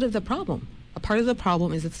that's a part of the problem. A part of the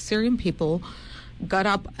problem is that the Syrian people got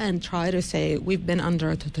up and tried to say we've been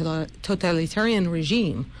under a totalitarian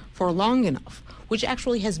regime for long enough, which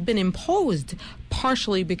actually has been imposed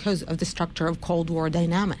partially because of the structure of Cold War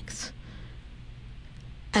dynamics.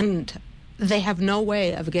 And they have no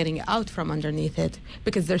way of getting out from underneath it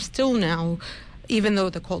because they're still now, even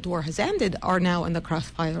though the Cold War has ended, are now in the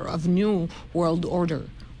crossfire of new world order,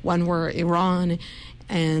 one where Iran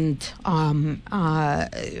and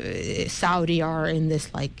Saudi are in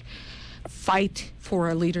this fight for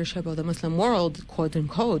a leadership of the Muslim world, quote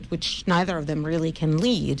unquote, which neither of them really can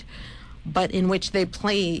lead, but in which they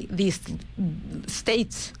play these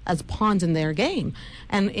states as pawns in their game.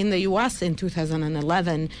 And in the U.S. in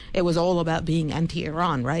 2011, it was all about being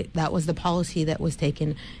anti-Iran, right? That was the policy that was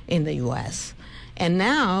taken in the U.S. And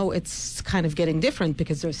now it's kind of getting different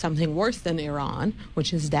because there's something worse than Iran,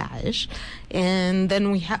 which is Daesh. And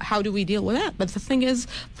then how do we deal with that? But the thing is,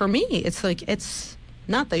 for me, it's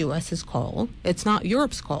not the U.S.'s call. It's not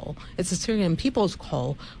Europe's call. It's the Syrian people's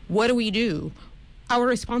call. What do we do? Our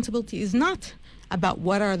responsibility is not about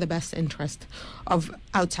what are the best interests of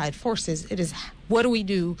outside forces. It is what do we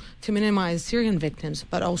do to minimize Syrian victims,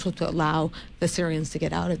 but also to allow the Syrians to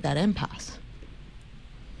get out of that impasse.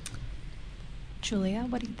 Julia,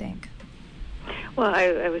 what do you think? Well,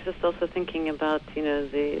 I was just also thinking about,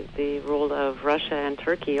 the role of Russia and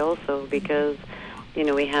Turkey also, because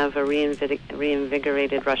we have a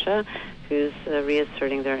reinvigorated Russia who's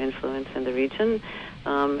reasserting their influence in the region,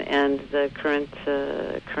 and the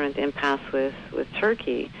current impasse with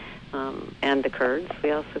Turkey and the Kurds. We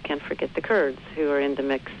also can't forget the Kurds who are in the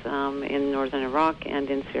mix in northern Iraq and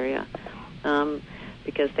in Syria,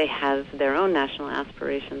 because they have their own national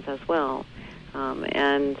aspirations as well.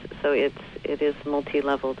 And so it is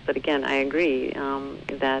multi-leveled. But again, I agree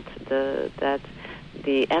that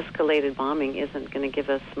the escalated bombing isn't going to give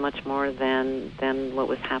us much more than what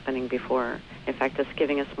was happening before. In fact, it's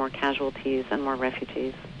giving us more casualties and more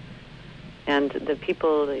refugees. And the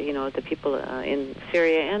people, in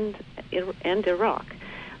Syria and Iraq,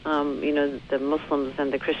 the Muslims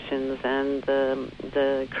and the Christians and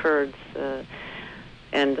the Kurds,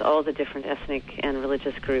 And all the different ethnic and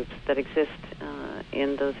religious groups that exist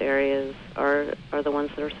in those areas are the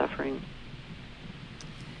ones that are suffering.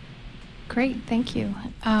 Great, thank you.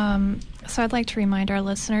 So I'd like to remind our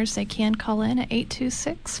listeners they can call in at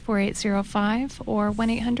 826-4805 or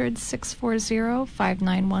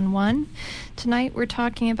 1-800-640-5911. Tonight we're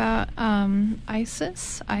talking about ISIL,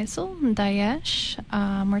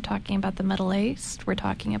 Daesh. We're talking about the Middle East. We're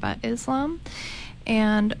talking about Islam.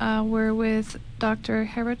 And we're with Dr.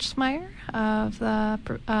 Herbertsmeyer of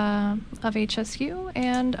HSU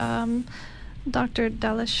and Dr.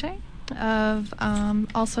 Daleshe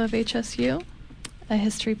also of HSU, a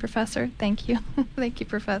history professor. Thank you. Thank you,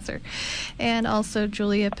 Professor. And also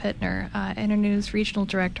Julia Pitner, Internews Regional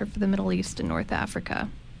Director for the Middle East and North Africa.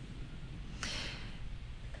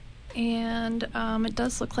 And it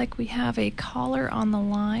does look like we have a caller on the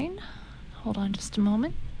line. Hold on just a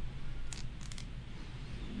moment.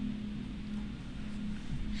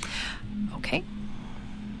 Okay.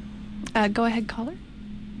 Go ahead, caller.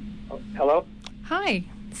 Hello? Hi.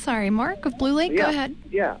 Sorry, Mark of Blue Lake. Yeah. Go ahead.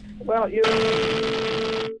 Yeah. Well,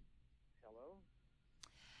 Hello?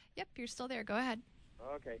 Yep, you're still there. Go ahead.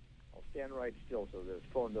 Okay. I'll stand right still so the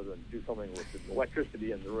phone doesn't do something with the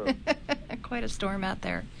electricity in the room. Quite a storm out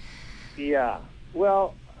there. Yeah.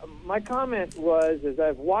 Well, my comment was, as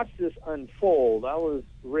I've watched this unfold, I was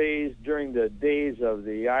raised during the days of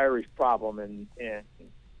the Irish problem in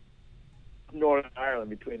Northern Ireland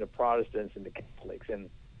between the Protestants and the Catholics. And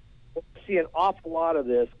what I see an awful lot of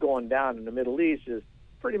this going down in the Middle East is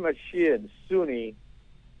pretty much Shia and Sunni,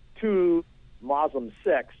 two Muslim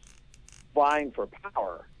sects vying for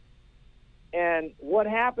power. And what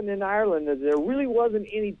happened in Ireland is there really wasn't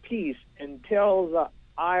any peace until the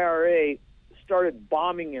IRA started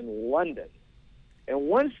bombing in London. And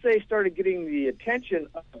once they started getting the attention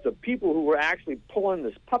of the people who were actually pulling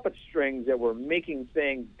this puppet strings that were making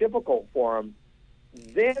things difficult for them,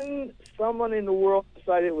 then someone in the world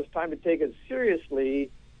decided it was time to take it seriously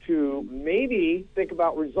to maybe think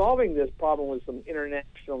about resolving this problem with some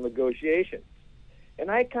international negotiations. And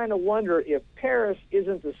I kind of wonder if Paris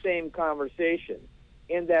isn't the same conversation,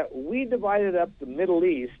 in that we divided up the Middle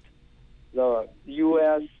East, the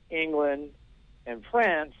U.S., England, and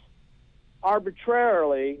France,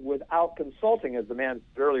 arbitrarily without consulting, as the man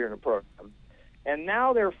said earlier in the program. And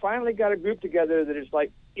now they're finally got a group together that is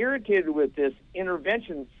like irritated with this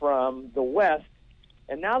intervention from the West.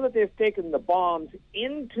 And now that they've taken the bombs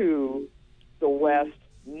into the West,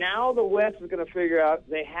 now the West is going to figure out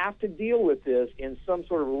they have to deal with this in some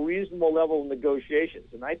sort of reasonable level of negotiations.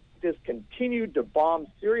 And I think this continued to bomb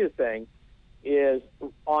Syria thing is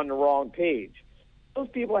on the wrong page. Those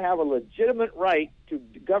people have a legitimate right to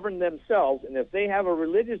govern themselves, and if they have a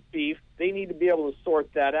religious beef, they need to be able to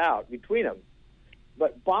sort that out between them.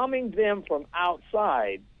 But bombing them from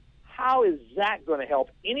outside, how is that going to help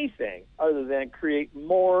anything other than create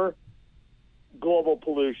more global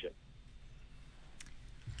pollution?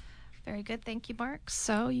 Very good. Thank you, Mark.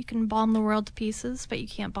 So you can bomb the world to pieces, but you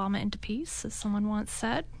can't bomb it into peace, as someone once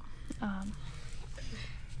said.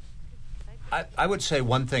 I would say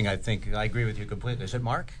one thing. I think I agree with you completely. Is it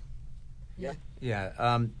Mark? Yeah.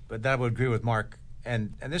 Yeah, but I would agree with Mark.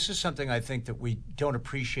 And this is something I think that we don't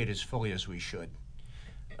appreciate as fully as we should.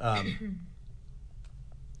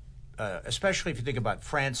 Especially if you think about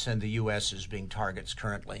France and the U.S. as being targets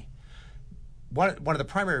currently. One of the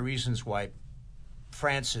primary reasons why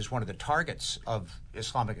France is one of the targets of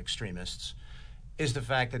Islamic extremists is the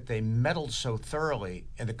fact that they meddled so thoroughly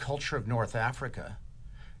in the culture of North Africa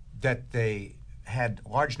that they had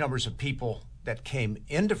large numbers of people that came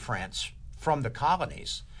into France from the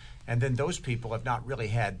colonies, and then those people have not really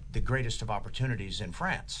had the greatest of opportunities in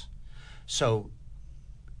France. So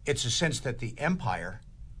it's a sense that the empire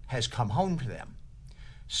has come home to them.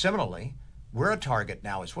 Similarly, we're a target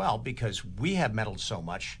now as well because we have meddled so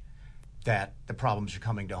much that the problems are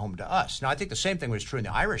coming home to us. Now, I think the same thing was true in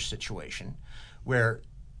the Irish situation, where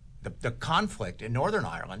the conflict in Northern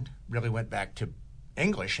Ireland really went back to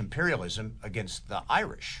English imperialism against the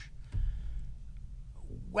Irish.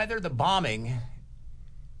 Whether the bombing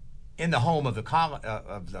in the home of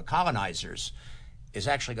the colonizers is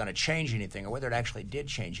actually going to change anything, or whether it actually did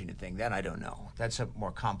change anything, that I don't know. That's a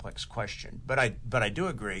more complex question. But I do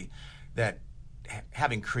agree that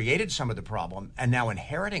having created some of the problem and now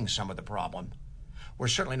inheriting some of the problem, we're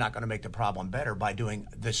certainly not going to make the problem better by doing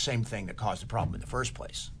the same thing that caused the problem in the first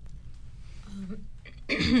place.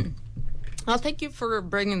 Well, thank you for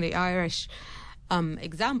bringing the Irish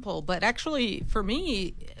example. But actually, for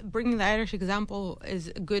me, bringing the Irish example is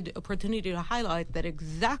a good opportunity to highlight that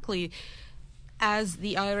exactly as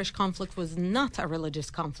the Irish conflict was not a religious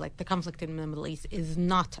conflict, the conflict in the Middle East is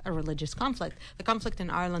not a religious conflict. The conflict in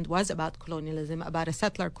Ireland was about colonialism, about a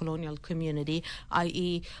settler colonial community,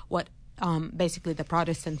 i.e. what basically the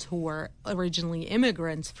Protestants who were originally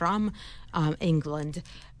immigrants from England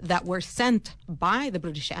that were sent by the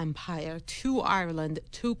British Empire to Ireland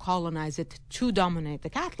to colonize it, to dominate the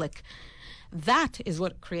Catholic. That is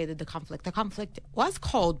what created the conflict. The conflict was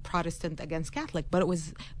called Protestant against Catholic, but it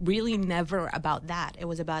was really never about that. It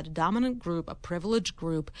was about a dominant group, a privileged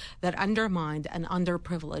group that undermined and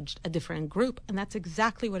underprivileged a different group. And that's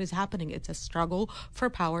exactly what is happening. It's a struggle for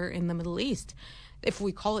power in the Middle East. If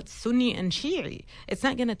we call it Sunni and Shi'i, it's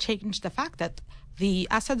not going to change the fact that the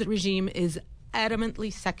Assad regime is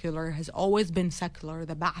adamantly secular, has always been secular.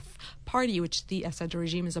 The Ba'ath Party, which the Assad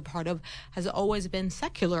regime is a part of, has always been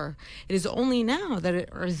secular. It is only now that it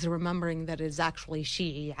is remembering that it is actually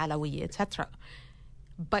Shi'i, Alawi, etc.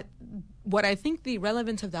 But what I think the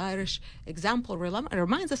relevance of the Irish example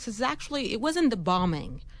reminds us is actually it wasn't the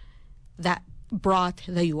bombing that brought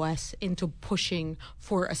the U.S. into pushing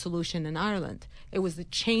for a solution in Ireland. It was the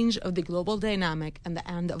change of the global dynamic and the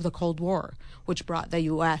end of the Cold War, which brought the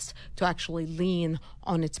U.S. to actually lean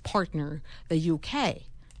on its partner, the U.K.,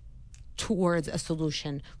 towards a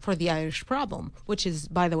solution for the Irish problem, which is,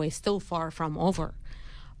 by the way, still far from over.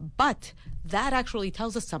 But that actually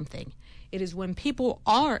tells us something. It is when people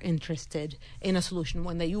are interested in a solution,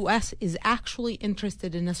 when the U.S. is actually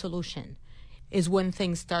interested in a solution, is when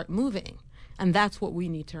things start moving. And that's what we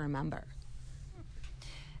need to remember.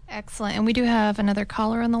 Excellent. And we do have another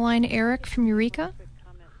caller on the line, Eric from Eureka.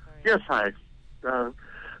 Yes, hi.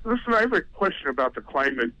 Listen, I have a question about the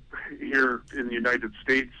climate here in the United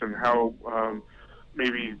States and how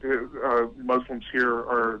maybe Muslims here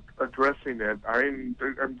are addressing it. I'm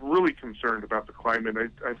really concerned about the climate.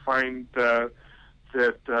 I find that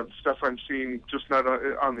stuff I'm seeing just not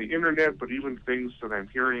on the internet, but even things that I'm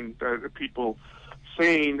hearing people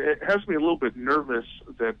saying, it has me a little bit nervous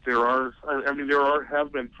that there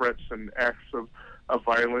have been threats and acts of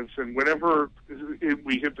violence, and whenever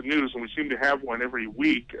we hit the news, and we seem to have one every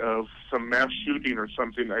week of some mass shooting or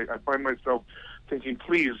something, I find myself thinking,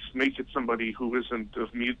 please make it somebody who isn't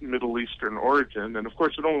of Middle Eastern origin. And of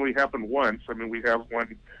course, it only happened once. I mean, we have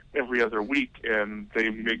one every other week, and they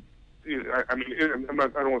make. I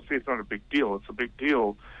don't want to say it's not a big deal. It's a big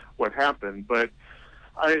deal what happened, but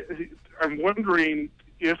I'm wondering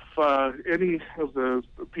if any of the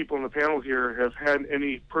people on the panel here have had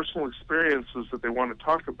any personal experiences that they want to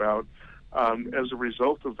talk about as a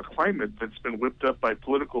result of the climate that's been whipped up by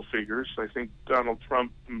political figures. I think Donald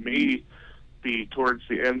Trump may be towards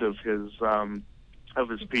the end of his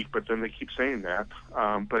peak, but then they keep saying that.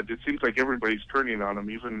 But it seems like everybody's turning on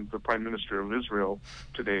him. Even the Prime Minister of Israel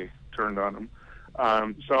today turned on him.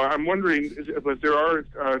 So I'm wondering, but there are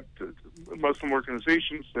Muslim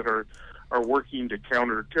organizations that are working to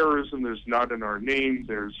counter terrorism. There's Not in Our Name.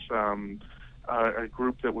 There's a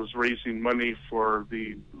group that was raising money for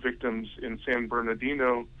the victims in San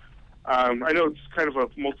Bernardino. I know it's kind of a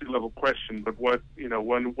multi-level question, but what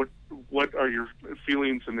are your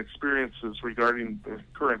feelings and experiences regarding the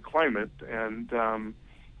current climate, and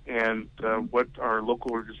what are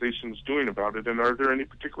local organizations doing about it? And are there any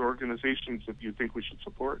particular organizations that you think we should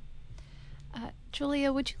support?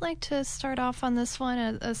 Julia, would you like to start off on this one,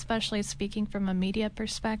 especially speaking from a media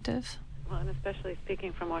perspective? Well, and especially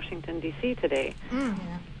speaking from Washington, D.C. today,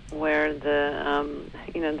 where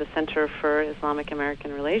the Center for Islamic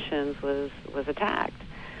American Relations was attacked,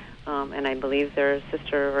 and I believe their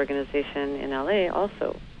sister organization in L.A.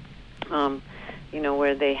 also,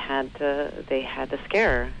 where they had a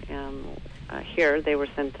scare. Here, they were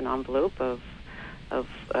sent an envelope of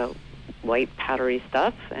white powdery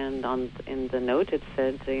stuff, and in the note it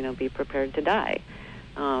said, be prepared to die.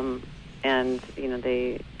 And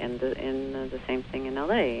they and the same thing in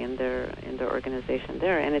LA in their organization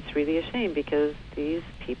there, and it's really a shame because these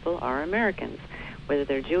people are Americans, whether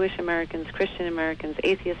they're Jewish Americans, Christian Americans,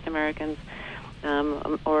 atheist Americans,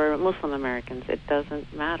 or Muslim Americans. It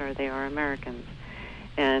doesn't matter. They are Americans,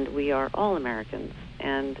 and we are all Americans.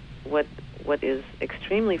 And what is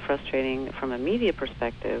extremely frustrating from a media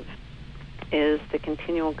perspective is the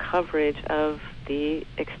continual coverage of the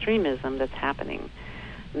extremism that's happening,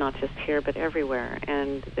 not just here but everywhere.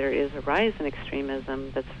 And there is a rise in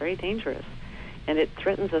extremism that's very dangerous, and it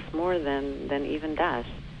threatens us more than even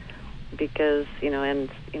Daesh, because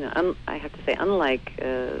I have to say, unlike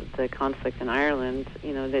the conflict in Ireland,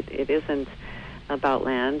 that it isn't about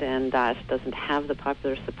land, and Daesh doesn't have the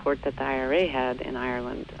popular support that the IRA had in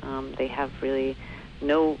Ireland. They have really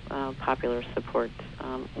no popular support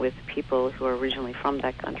with people who are originally from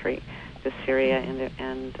that country. to Syria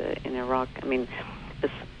and in Iraq. I mean,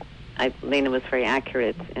 Lena was very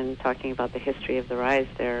accurate in talking about the history of the rise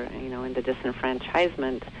there, and the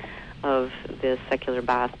disenfranchisement of the secular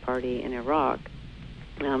Ba'ath Party in Iraq.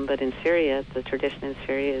 But in Syria, the tradition in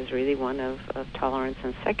Syria is really one of tolerance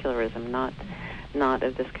and secularism, not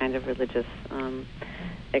of this kind of religious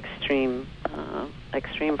extreme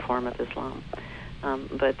form of Islam.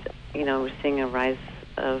 But we're seeing a rise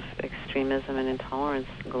of extremism and intolerance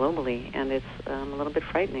globally, and it's a little bit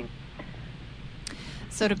frightening.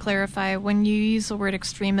 So to clarify, when you use the word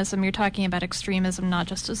extremism, you're talking about extremism, not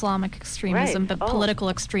just Islamic extremism, right. but political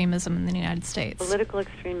extremism in the United States. Political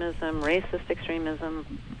extremism, racist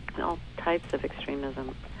extremism, all types of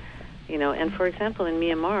extremism. And for example, in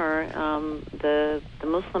Myanmar, the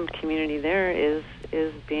Muslim community there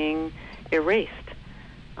is being erased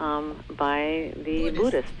by the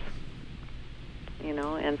Buddhists.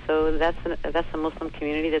 And so that's a Muslim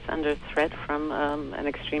community that's under threat from an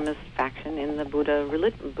extremist faction in the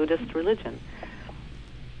Buddhist religion.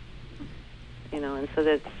 And so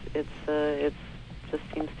it just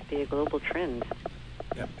seems to be a global trend.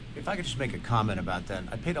 Yeah. If I could just make a comment about that,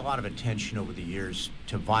 I paid a lot of attention over the years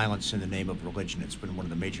to violence in the name of religion. It's been one of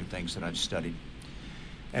the major things that I've studied.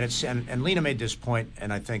 And Lena made this point,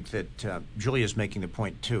 and I think that Julia's making the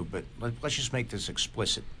point too, but let's just make this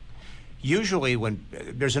explicit. Usually when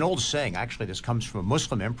there's an old saying, actually this comes from a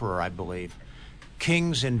Muslim emperor, I believe,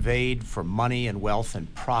 kings invade for money and wealth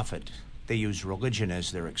and profit. They use religion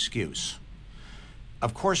as their excuse.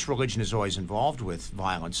 Of course, religion is always involved with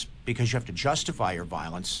violence because you have to justify your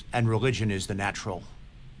violence, and religion is the natural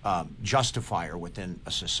justifier within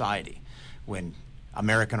a society. When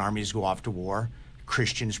American armies go off to war,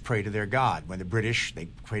 Christians pray to their God. When the British, they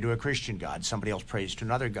pray to a Christian God. Somebody else prays to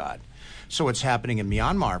another God. So what's happening in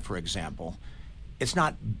Myanmar, for example, it's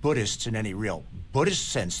not Buddhists in any real Buddhist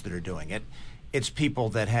sense that are doing it. It's people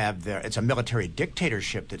that have it's a military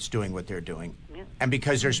dictatorship that's doing what they're doing. Yeah. And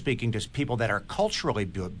because they're speaking to people that are culturally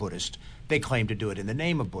Buddhist, they claim to do it in the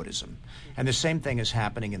name of Buddhism. And the same thing is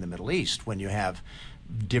happening in the Middle East when you have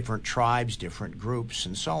different tribes, different groups,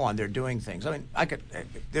 and so on. They're doing things. I mean,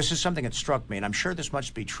 this is something that struck me, and I'm sure this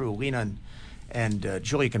must be true. Lena and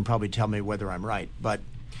Julia can probably tell me whether I'm right. But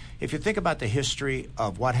if you think about the history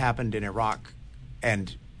of what happened in Iraq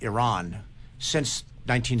and Iran since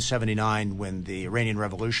 1979, when the Iranian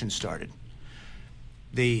Revolution started,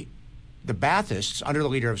 the Baathists, under the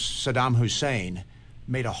leader of Saddam Hussein,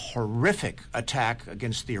 made a horrific attack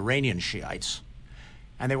against the Iranian Shiites.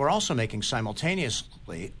 And they were also making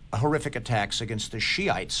simultaneously horrific attacks against the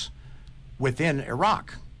Shiites within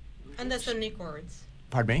Iraq. And the Sunni Kurds.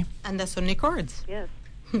 Pardon me? And the Sunni Kurds. Yes.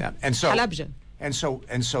 Yeah. And so Halabja. And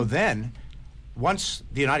so then, once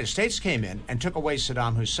the United States came in and took away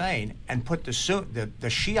Saddam Hussein and put the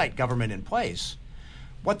Shiite government in place,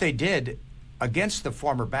 what they did against the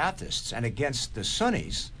former Baathists and against the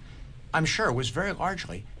Sunnis, I'm sure, was very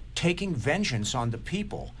largely taking vengeance on the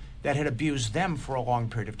people that had abused them for a long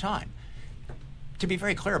period of time. To be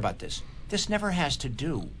very clear about this never has to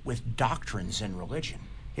do with doctrines and religion.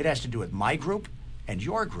 It has to do with my group and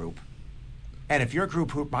your group. And if your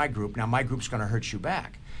group hurt my group, now my group's going to hurt you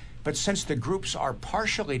back. But since the groups are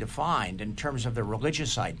partially defined in terms of their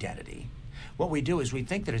religious identity, what we do is we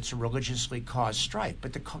think that it's a religiously caused strife.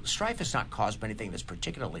 But the strife is not caused by anything that's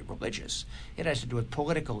particularly religious. It has to do with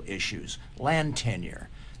political issues, land tenure,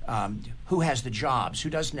 who has the jobs, who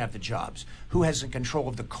doesn't have the jobs, who has the control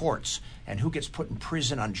of the courts, and who gets put in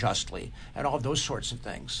prison unjustly, and all of those sorts of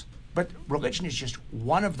things. But religion is just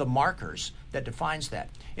one of the markers that defines that.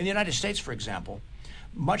 In the United States, for example,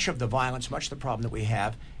 much of the violence, much of the problem that we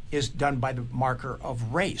have is done by the marker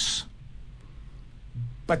of race.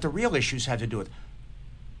 But the real issues have to do with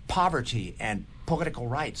poverty and political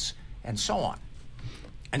rights and so on.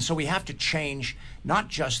 And so we have to change not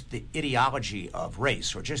just the ideology of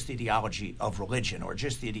race or just the ideology of religion or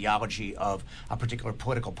just the ideology of a particular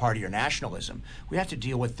political party or nationalism. We have to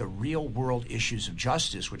deal with the real world issues of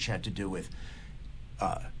justice, which had to do with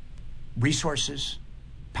resources,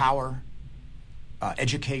 power,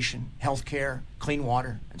 education, healthcare, clean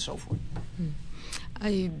water, and so forth.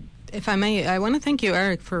 If I may, I want to thank you,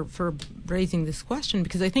 Eric, for raising this question,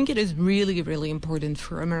 because I think it is really, really important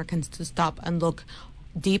for Americans to stop and look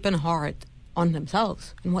deep and hard on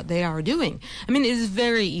themselves and what they are doing. I mean, it is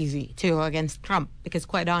very easy to go against Trump because,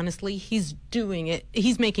 quite honestly, he's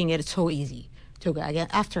making it so easy to go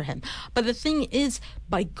after him. But the thing is,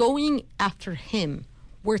 by going after him,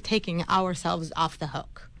 we're taking ourselves off the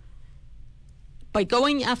hook. By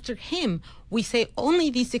going after him, we say only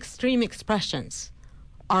these extreme expressions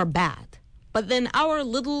are bad. But then our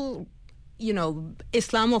little,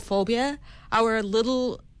 Islamophobia, our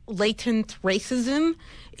little latent racism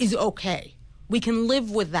is okay. We can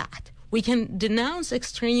live with that. We can denounce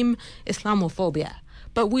extreme Islamophobia,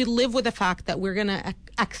 but we live with the fact that we're going to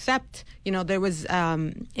accept, there was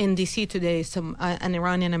in D.C. today, an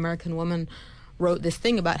Iranian American woman wrote this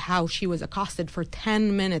thing about how she was accosted for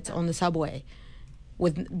 10 minutes on the subway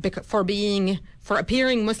for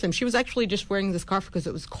appearing Muslim. She was actually just wearing the scarf because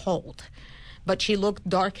it was cold, but she looked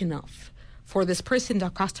dark enough for this person to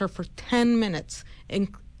accost her for 10 minutes,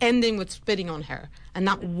 ending with spitting on her, and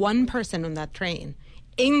not one person on that train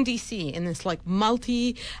in D.C., in this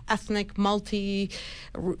multi-ethnic,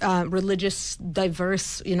 multi-religious,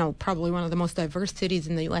 diverse, probably one of the most diverse cities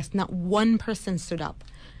in the U.S., not one person stood up.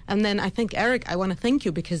 And then I think, Eric, I want to thank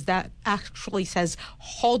you, because that actually says,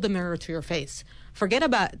 hold the mirror to your face. Forget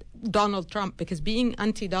about Donald Trump, because being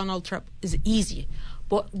anti-Donald Trump is easy.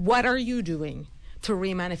 But what are you doing to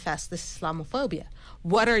remanifest this Islamophobia?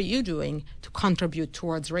 What are you doing to contribute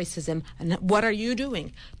towards racism? And what are you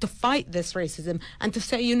doing to fight this racism and to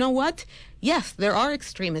say, you know what? Yes, there are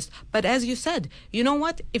extremists. But as you said, you know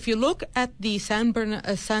what? If you look at the San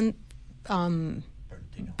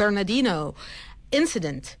Bernardino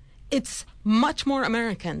incident, it's much more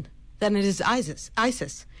American than it is ISIS.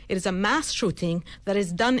 It is a mass shooting that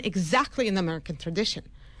is done exactly in the American tradition.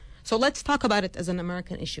 So let's talk about it as an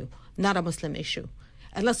American issue, not a Muslim issue.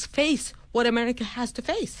 And let's face what America has to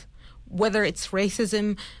face, whether it's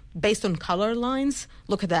racism based on color lines.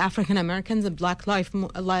 Look at the African Americans and Black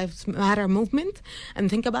Lives Matter movement and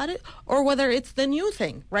think about it, or whether it's the new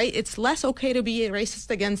thing, right? It's less okay to be racist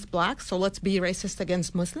against blacks, so let's be racist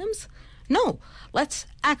against Muslims. No, let's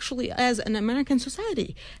actually, as an American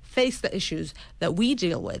society, face the issues that we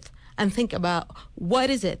deal with and think about what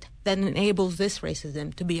is it that enables this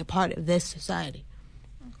racism to be a part of this society.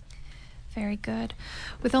 Very good.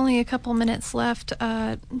 With only a couple minutes left,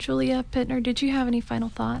 Julia Pitner, did you have any final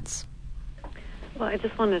thoughts? Well, I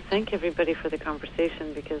just want to thank everybody for the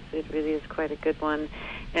conversation, because it really is quite a good one.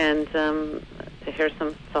 And to hear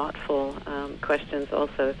some thoughtful questions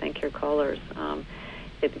also. Thank your callers.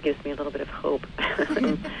 It gives me a little bit of hope,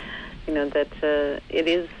 that it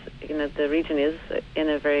is, the region is in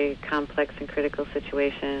a very complex and critical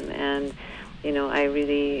situation. And I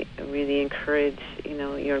really, really encourage,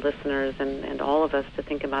 your listeners and all of us to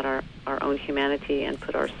think about our own humanity and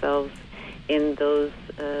put ourselves in those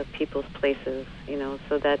people's places,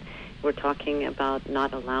 so that we're talking about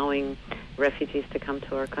not allowing refugees to come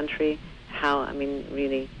to our country.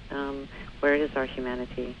 Really, where is our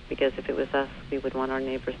humanity? Because if it was us, we would want our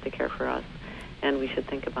neighbors to care for us, and we should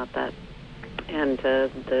think about that. And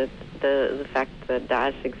the fact that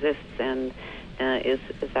Daesh exists and is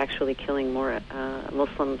actually killing more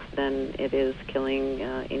Muslims than it is killing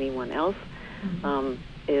anyone else,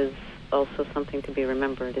 is also something to be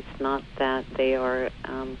remembered. It's not that they are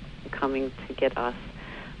coming to get us,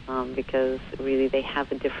 because really they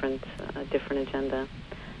have a different agenda.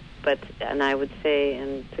 And I would say,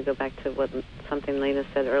 and to go back to something Lena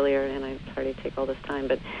said earlier, and I'm sorry to take all this time,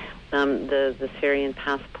 but the Syrian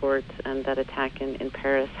passport and that attack in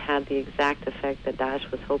Paris had the exact effect that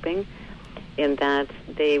Daesh was hoping, in that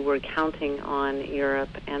they were counting on Europe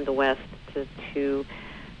and the West to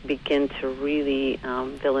begin to really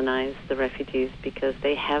villainize the refugees, because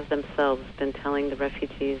they have themselves been telling the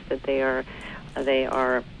refugees that they are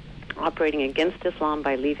operating against Islam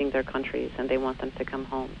by leaving their countries, and they want them to come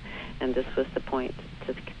home. And this was the point,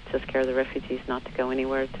 to scare the refugees not to go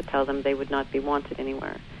anywhere, to tell them they would not be wanted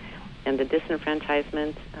anywhere. And the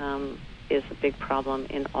disenfranchisement is a big problem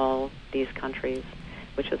in all these countries,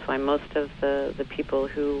 which is why most of the people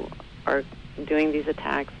who are doing these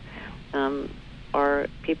attacks are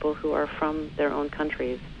people who are from their own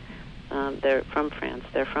countries. They're from France,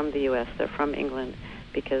 they're from the U.S., they're from England,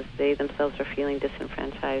 because they themselves are feeling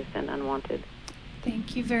disenfranchised and unwanted.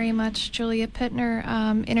 Thank you very much, Julia Pitner,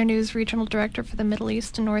 Internews Regional Director for the Middle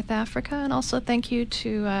East and North Africa. And also thank you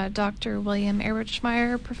to Dr. William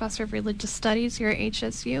Ehrlichmeyer, Professor of Religious Studies here at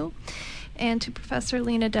HSU, and to Professor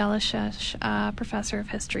Lena Delashesh, Professor of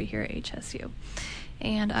History here at HSU.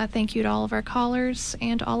 And thank you to all of our callers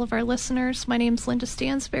and all of our listeners. My name is Linda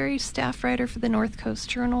Stansberry, staff writer for the North Coast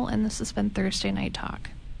Journal, and this has been Thursday Night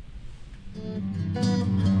Talk.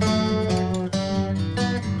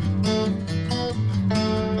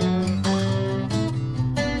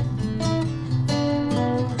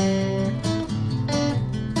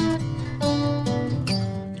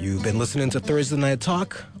 You've been listening to Thursday Night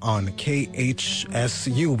Talk on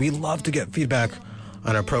KHSU. We love to get feedback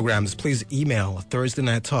on our programs. Please email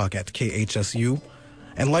thursdaynighttalk@khsu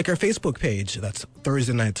and like our Facebook page. That's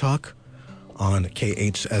Thursday Night Talk. on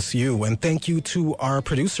KHSU. And thank you to our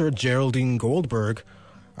producer, Geraldine Goldberg.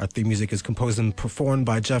 Our theme music is composed and performed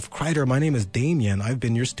by Jeff Kreider. My name is Damien. I've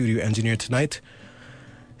been your studio engineer tonight.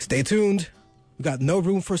 Stay tuned. We got No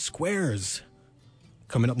Room for Squares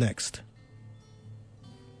coming up next.